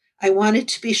genres. I wanted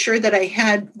to be sure that I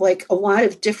had like a lot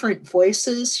of different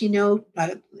voices, to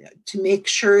make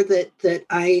sure that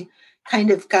I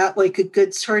kind of got like a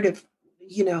good sort of,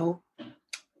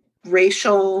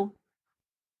 racial,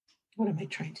 what am I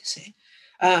trying to say?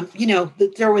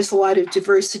 That there was a lot of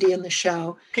diversity in the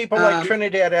show. People like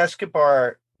Trinidad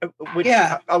Escobar, which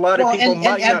a lot of people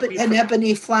might not be. And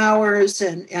Ebony Flowers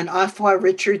and Afua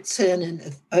Richardson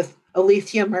and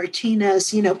Alethea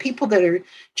Martinez, people that are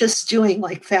just doing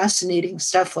like fascinating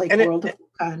stuff like World of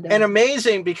Wakanda. And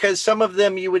amazing, because some of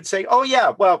them you would say, oh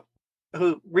yeah, well,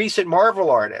 recent Marvel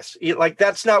artists, like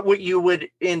that's not what you would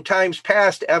in times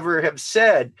past ever have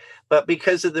said. But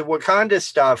because of the Wakanda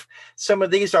stuff, some of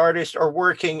these artists are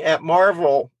working at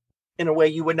Marvel in a way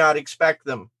you would not expect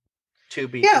them to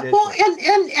be. Yeah, well,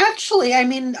 and actually, I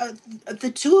mean,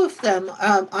 the two of them,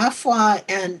 Afua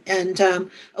and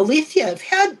Alethea, have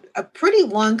had a pretty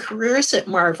long careers at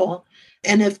Marvel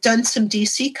and have done some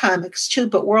DC comics too.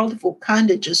 But World of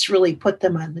Wakanda just really put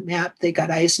them on the map. They got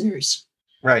Eisners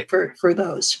for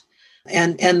those,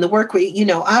 and the work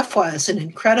Afua is an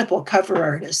incredible cover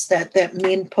artist. That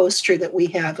main poster that we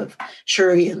have of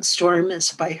Shuri and Storm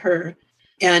is by her.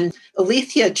 And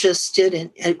Alethea just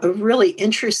did a really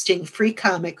interesting free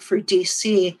comic for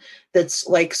DC that's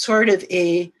like sort of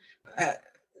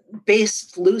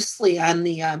based loosely on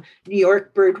the New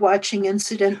York bird watching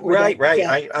incident. Right.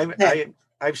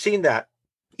 I've seen that.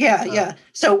 Yeah.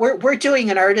 So we're doing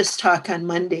an artist talk on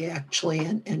Monday, actually,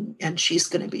 and she's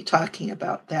going to be talking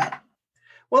about that.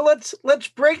 Well, let's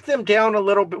break them down a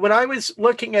little bit. When I was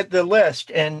looking at the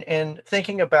list and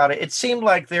thinking about it, it seemed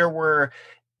like there were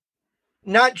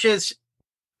not just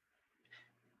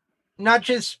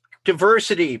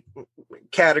diversity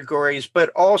categories, but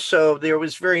also there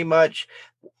was very much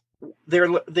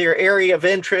their area of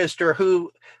interest or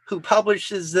who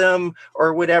publishes them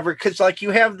or whatever. Because like you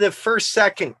have the first,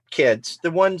 second kids, the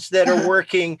ones that are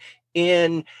working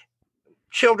in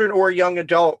children or young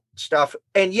adult stuff.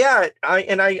 And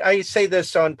I say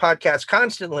this on podcasts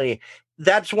constantly,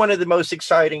 that's one of the most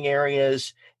exciting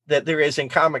areas that there is in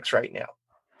comics right now.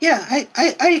 Yeah,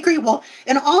 I agree. Well,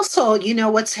 and also,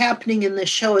 what's happening in this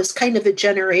show is kind of a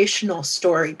generational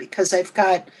story, because I've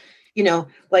got,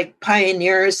 like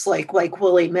pioneers like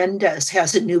Willie Mendez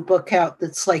has a new book out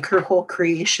that's like her whole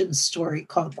creation story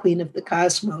called Queen of the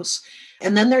Cosmos.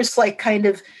 And then there's like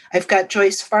I've got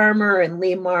Joyce Farmer and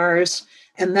Lee Mars.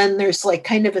 And then there's like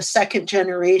kind of a second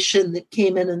generation that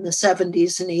came in the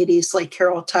 70s and 80s, like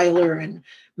Carol Tyler and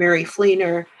Mary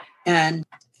Fleener and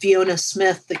Fiona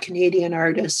Smith, the Canadian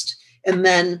artist. And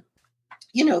then,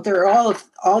 there are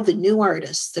all the new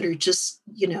artists that are just,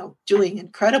 doing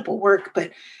incredible work.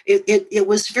 But it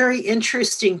was very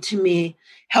interesting to me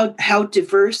how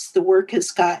diverse the work has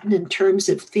gotten in terms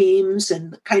of themes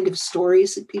and the kind of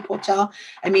stories that people tell.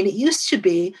 I mean, it used to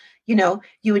be, you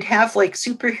would have like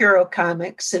superhero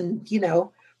comics and,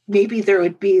 maybe there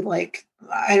would be like,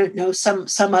 I don't know, some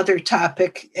other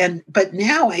topic. But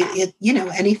now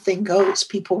anything goes.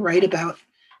 People write about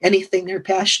anything they're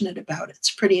passionate about.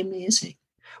 It's pretty amazing.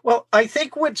 Well, I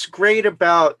think what's great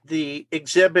about the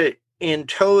exhibit in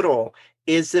total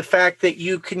is the fact that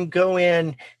you can go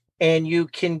in and you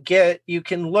can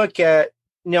look at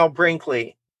Nell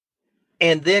Brinkley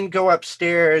and then go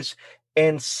upstairs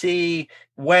and see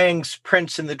Wang's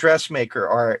Prince and the Dressmaker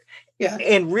art. Yeah.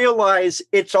 And realize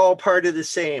it's all part of the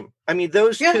same. I mean,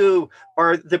 those two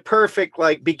are the perfect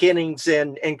like beginnings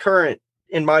and current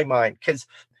in my mind, because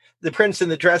the Prince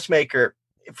and the Dressmaker,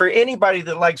 for anybody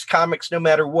that likes comics, no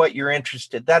matter what you're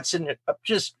interested, that's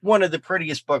just one of the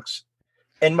prettiest books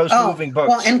and most moving books.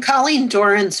 Well, and Colleen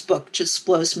Doran's book just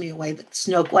blows me away. The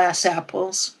Snow Glass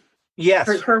Apples. Yes.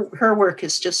 Her work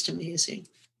is just amazing.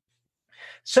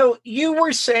 So you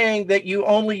were saying that you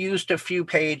only used a few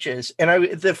pages. And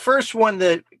the first one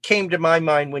that came to my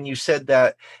mind when you said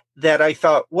that I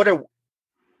thought, what a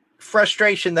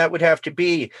frustration that would have to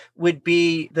be, would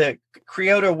be the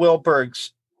Creota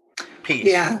Wilberg's piece.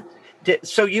 Yeah.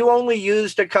 So you only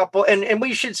used a couple, and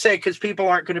we should say, because people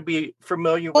aren't going to be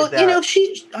familiar with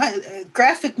that.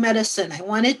 Graphic medicine.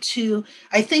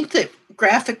 I think that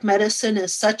graphic medicine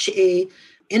is such a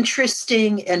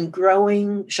interesting and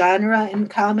growing genre in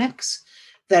comics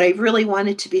that I really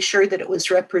wanted to be sure that it was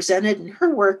represented. And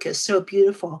her work is so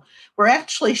beautiful. We're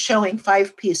actually showing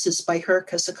 5 pieces by her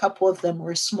because a couple of them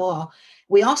were small.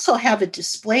 We also have a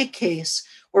display case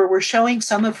where we're showing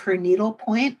some of her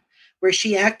needlepoint, where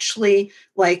she actually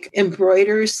like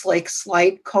embroiders like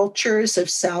slide cultures of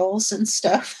cells and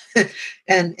stuff.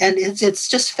 and it's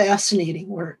just fascinating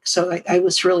work. So I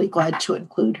was really glad to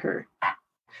include her.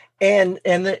 And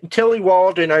Tillie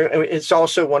Walden is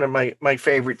also one of my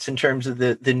favorites in terms of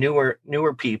the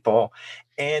newer people.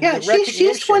 And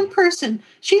she's one person.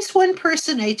 She's one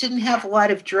person I didn't have a lot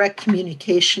of direct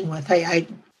communication with. I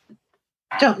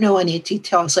don't know any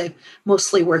details. I've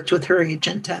mostly worked with her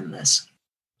agent on this.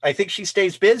 I think she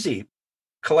stays busy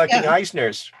collecting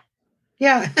Eisners.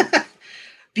 Yeah.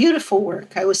 Beautiful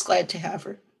work. I was glad to have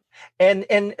her. And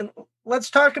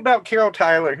let's talk about Carol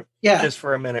Tyler just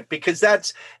for a minute, because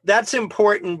that's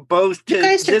important both to you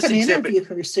guys are this going to exhibit.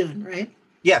 Interview her soon, right?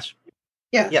 Yes.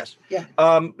 Yeah. Yes. Yeah.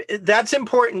 That's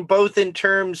important both in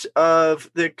terms of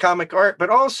the comic art, but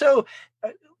also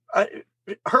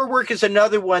her work is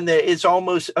another one that is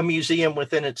almost a museum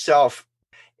within itself,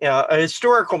 a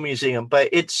historical museum, but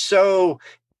it's so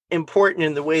important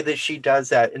in the way that she does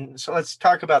that. And so let's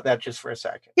talk about that just for a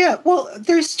second. Yeah, well,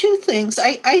 there's 2 things.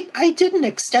 I did an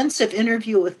extensive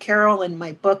interview with Carol in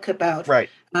my book about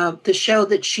the show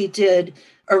that she did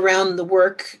around the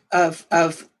work of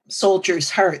Soldier's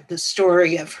Heart, the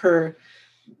story of her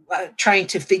trying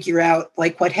to figure out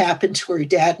like what happened to her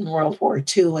dad in World War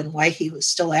II and why he was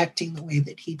still acting the way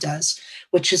that he does,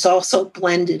 which is also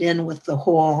blended in with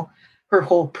her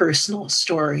whole personal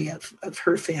story of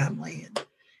her family and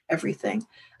everything.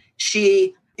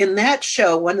 In that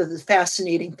show, one of the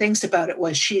fascinating things about it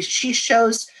was she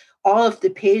shows all of the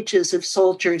pages of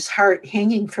Soldier's Heart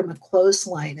hanging from a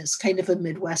clothesline as kind of a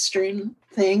Midwestern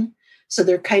thing. So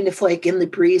they're kind of like in the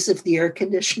breeze of the air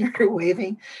conditioner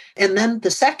waving. And then the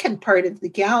second part of the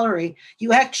gallery,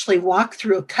 you actually walk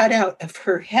through a cutout of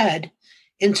her head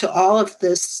into all of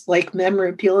this like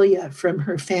memorabilia from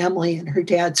her family and her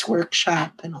dad's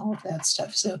workshop and all of that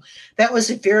stuff. So that was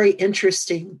a very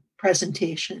interesting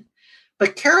presentation.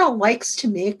 But Carol likes to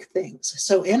make things.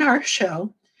 So in our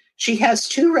show, she has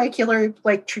 2 regular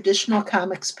like traditional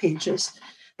comics pages.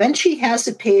 Then she has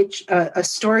a page, a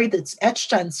story that's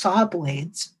etched on saw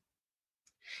blades.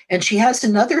 And she has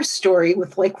another story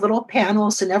with like little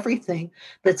panels and everything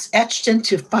that's etched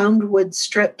into found wood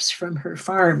strips from her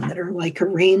farm that are like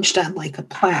arranged on like a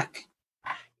plaque.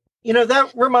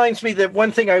 That reminds me that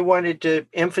one thing I wanted to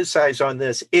emphasize on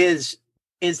this is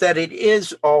that it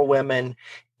is all women,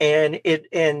 and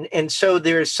so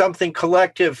there's something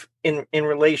collective in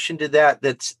relation to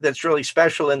that's really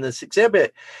special in this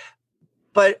exhibit.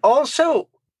 But also,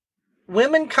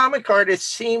 women comic artists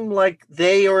seem like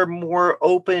they are more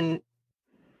open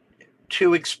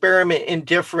to experiment in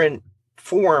different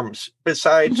forms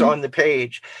besides on the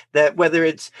page, that whether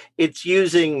it's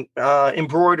using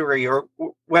embroidery or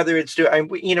whether it's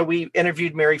we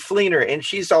interviewed Mary Fleener, and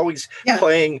she's always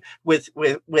playing with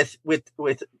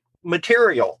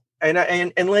material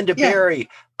And Linda Berry,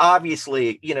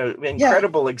 obviously,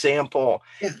 incredible example.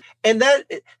 Yeah. And that,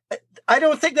 I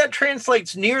don't think that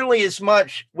translates nearly as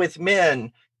much with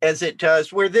men as it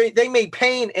does, where they may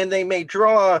paint and they may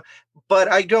draw, but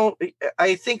I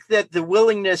think that the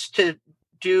willingness to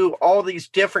do all these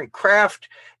different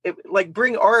like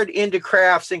bring art into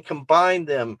crafts and combine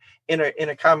them in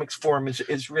a comics form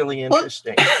is really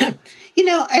interesting.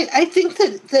 Well, I think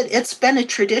that it's been a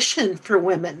tradition for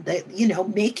women that,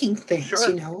 making things,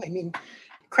 Sure.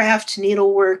 craft,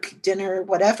 needlework, dinner,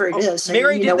 whatever it is.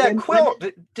 Mary did that quilt,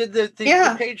 did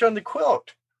the page on the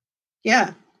quilt.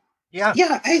 Yeah. Yeah.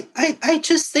 Yeah. I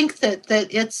just think that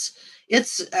it's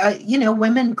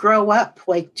women grow up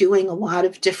like doing a lot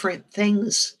of different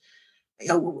things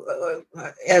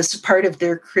as part of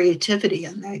their creativity.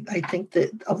 And I think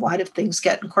that a lot of things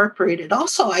get incorporated.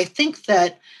 Also, I think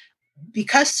that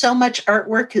because so much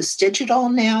artwork is digital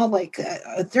now, like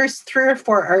there's 3 or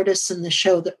 4 artists in the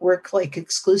show that work like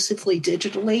exclusively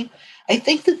digitally. I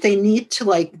think that they need to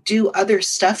like do other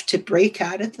stuff to break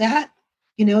out of that,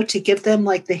 to give them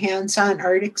like the hands-on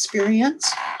art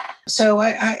experience. So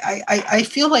I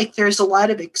feel like there's a lot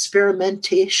of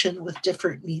experimentation with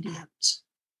different mediums.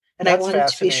 And I wanted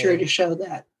to be sure to show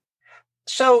that.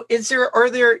 So are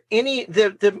there any,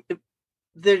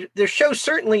 the show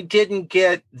certainly didn't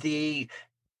get the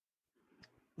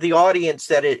audience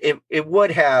that it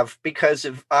would have because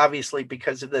of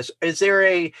this. Is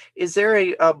there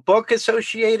a book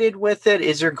associated with it?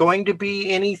 Is there going to be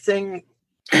anything?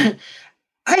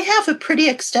 I have a pretty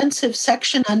extensive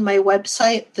section on my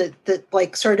website that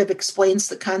like sort of explains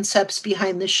the concepts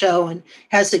behind the show and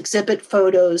has exhibit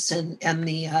photos and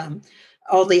the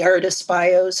all the artist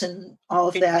bios and all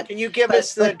of that. Can you give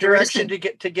us the direction to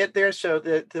get there so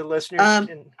that the listeners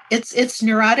can? It's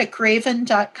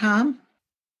neuroticraven.com.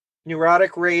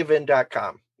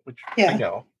 Neuroticraven.com, which I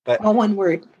know, but all one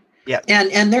word. Yeah.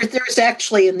 And there's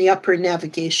actually in the upper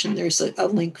navigation, there's a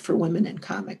link for women in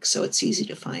comics, so it's easy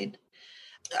to find.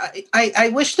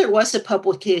 I wish there was a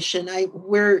publication.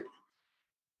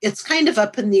 It's kind of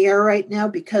up in the air right now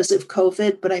because of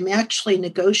COVID, but I'm actually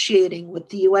negotiating with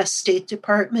the U.S. State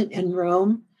Department in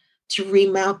Rome to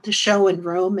remount the show in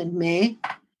Rome in May,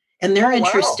 and they're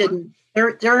interested in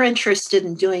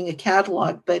doing a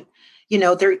catalog. But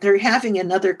they're having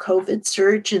another COVID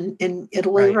surge in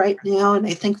Italy right now, and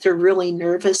I think they're really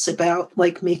nervous about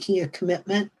like making a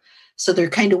commitment. So they're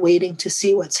kind of waiting to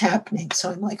see what's happening.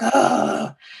 So I'm like,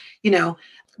 but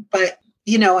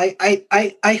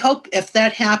I hope if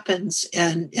that happens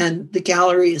and the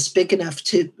gallery is big enough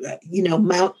to,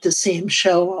 mount the same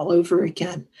show all over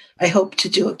again, I hope to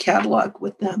do a catalog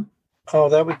with them. Oh,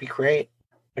 that would be great.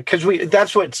 Because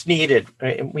that's what's needed.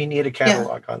 Right? We need a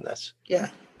catalog on this. Yeah.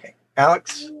 Okay.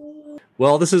 Alex?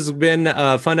 Well, this has been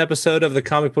a fun episode of the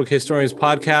Comic Book Historians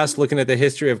podcast, looking at the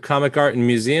history of comic art in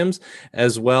museums,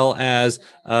 as well as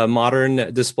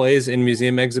modern displays in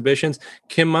museum exhibitions.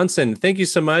 Kim Monson, thank you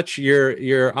so much.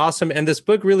 You're awesome, and this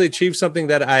book really achieved something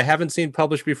that I haven't seen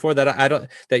published before.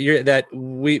 That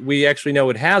we actually know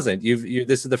it hasn't.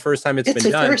 This is the first time it's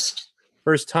been done.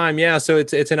 First time, yeah. So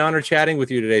it's an honor chatting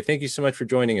with you today. Thank you so much for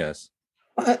joining us.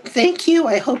 Thank you.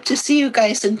 I hope to see you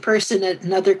guys in person at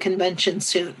another convention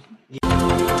soon.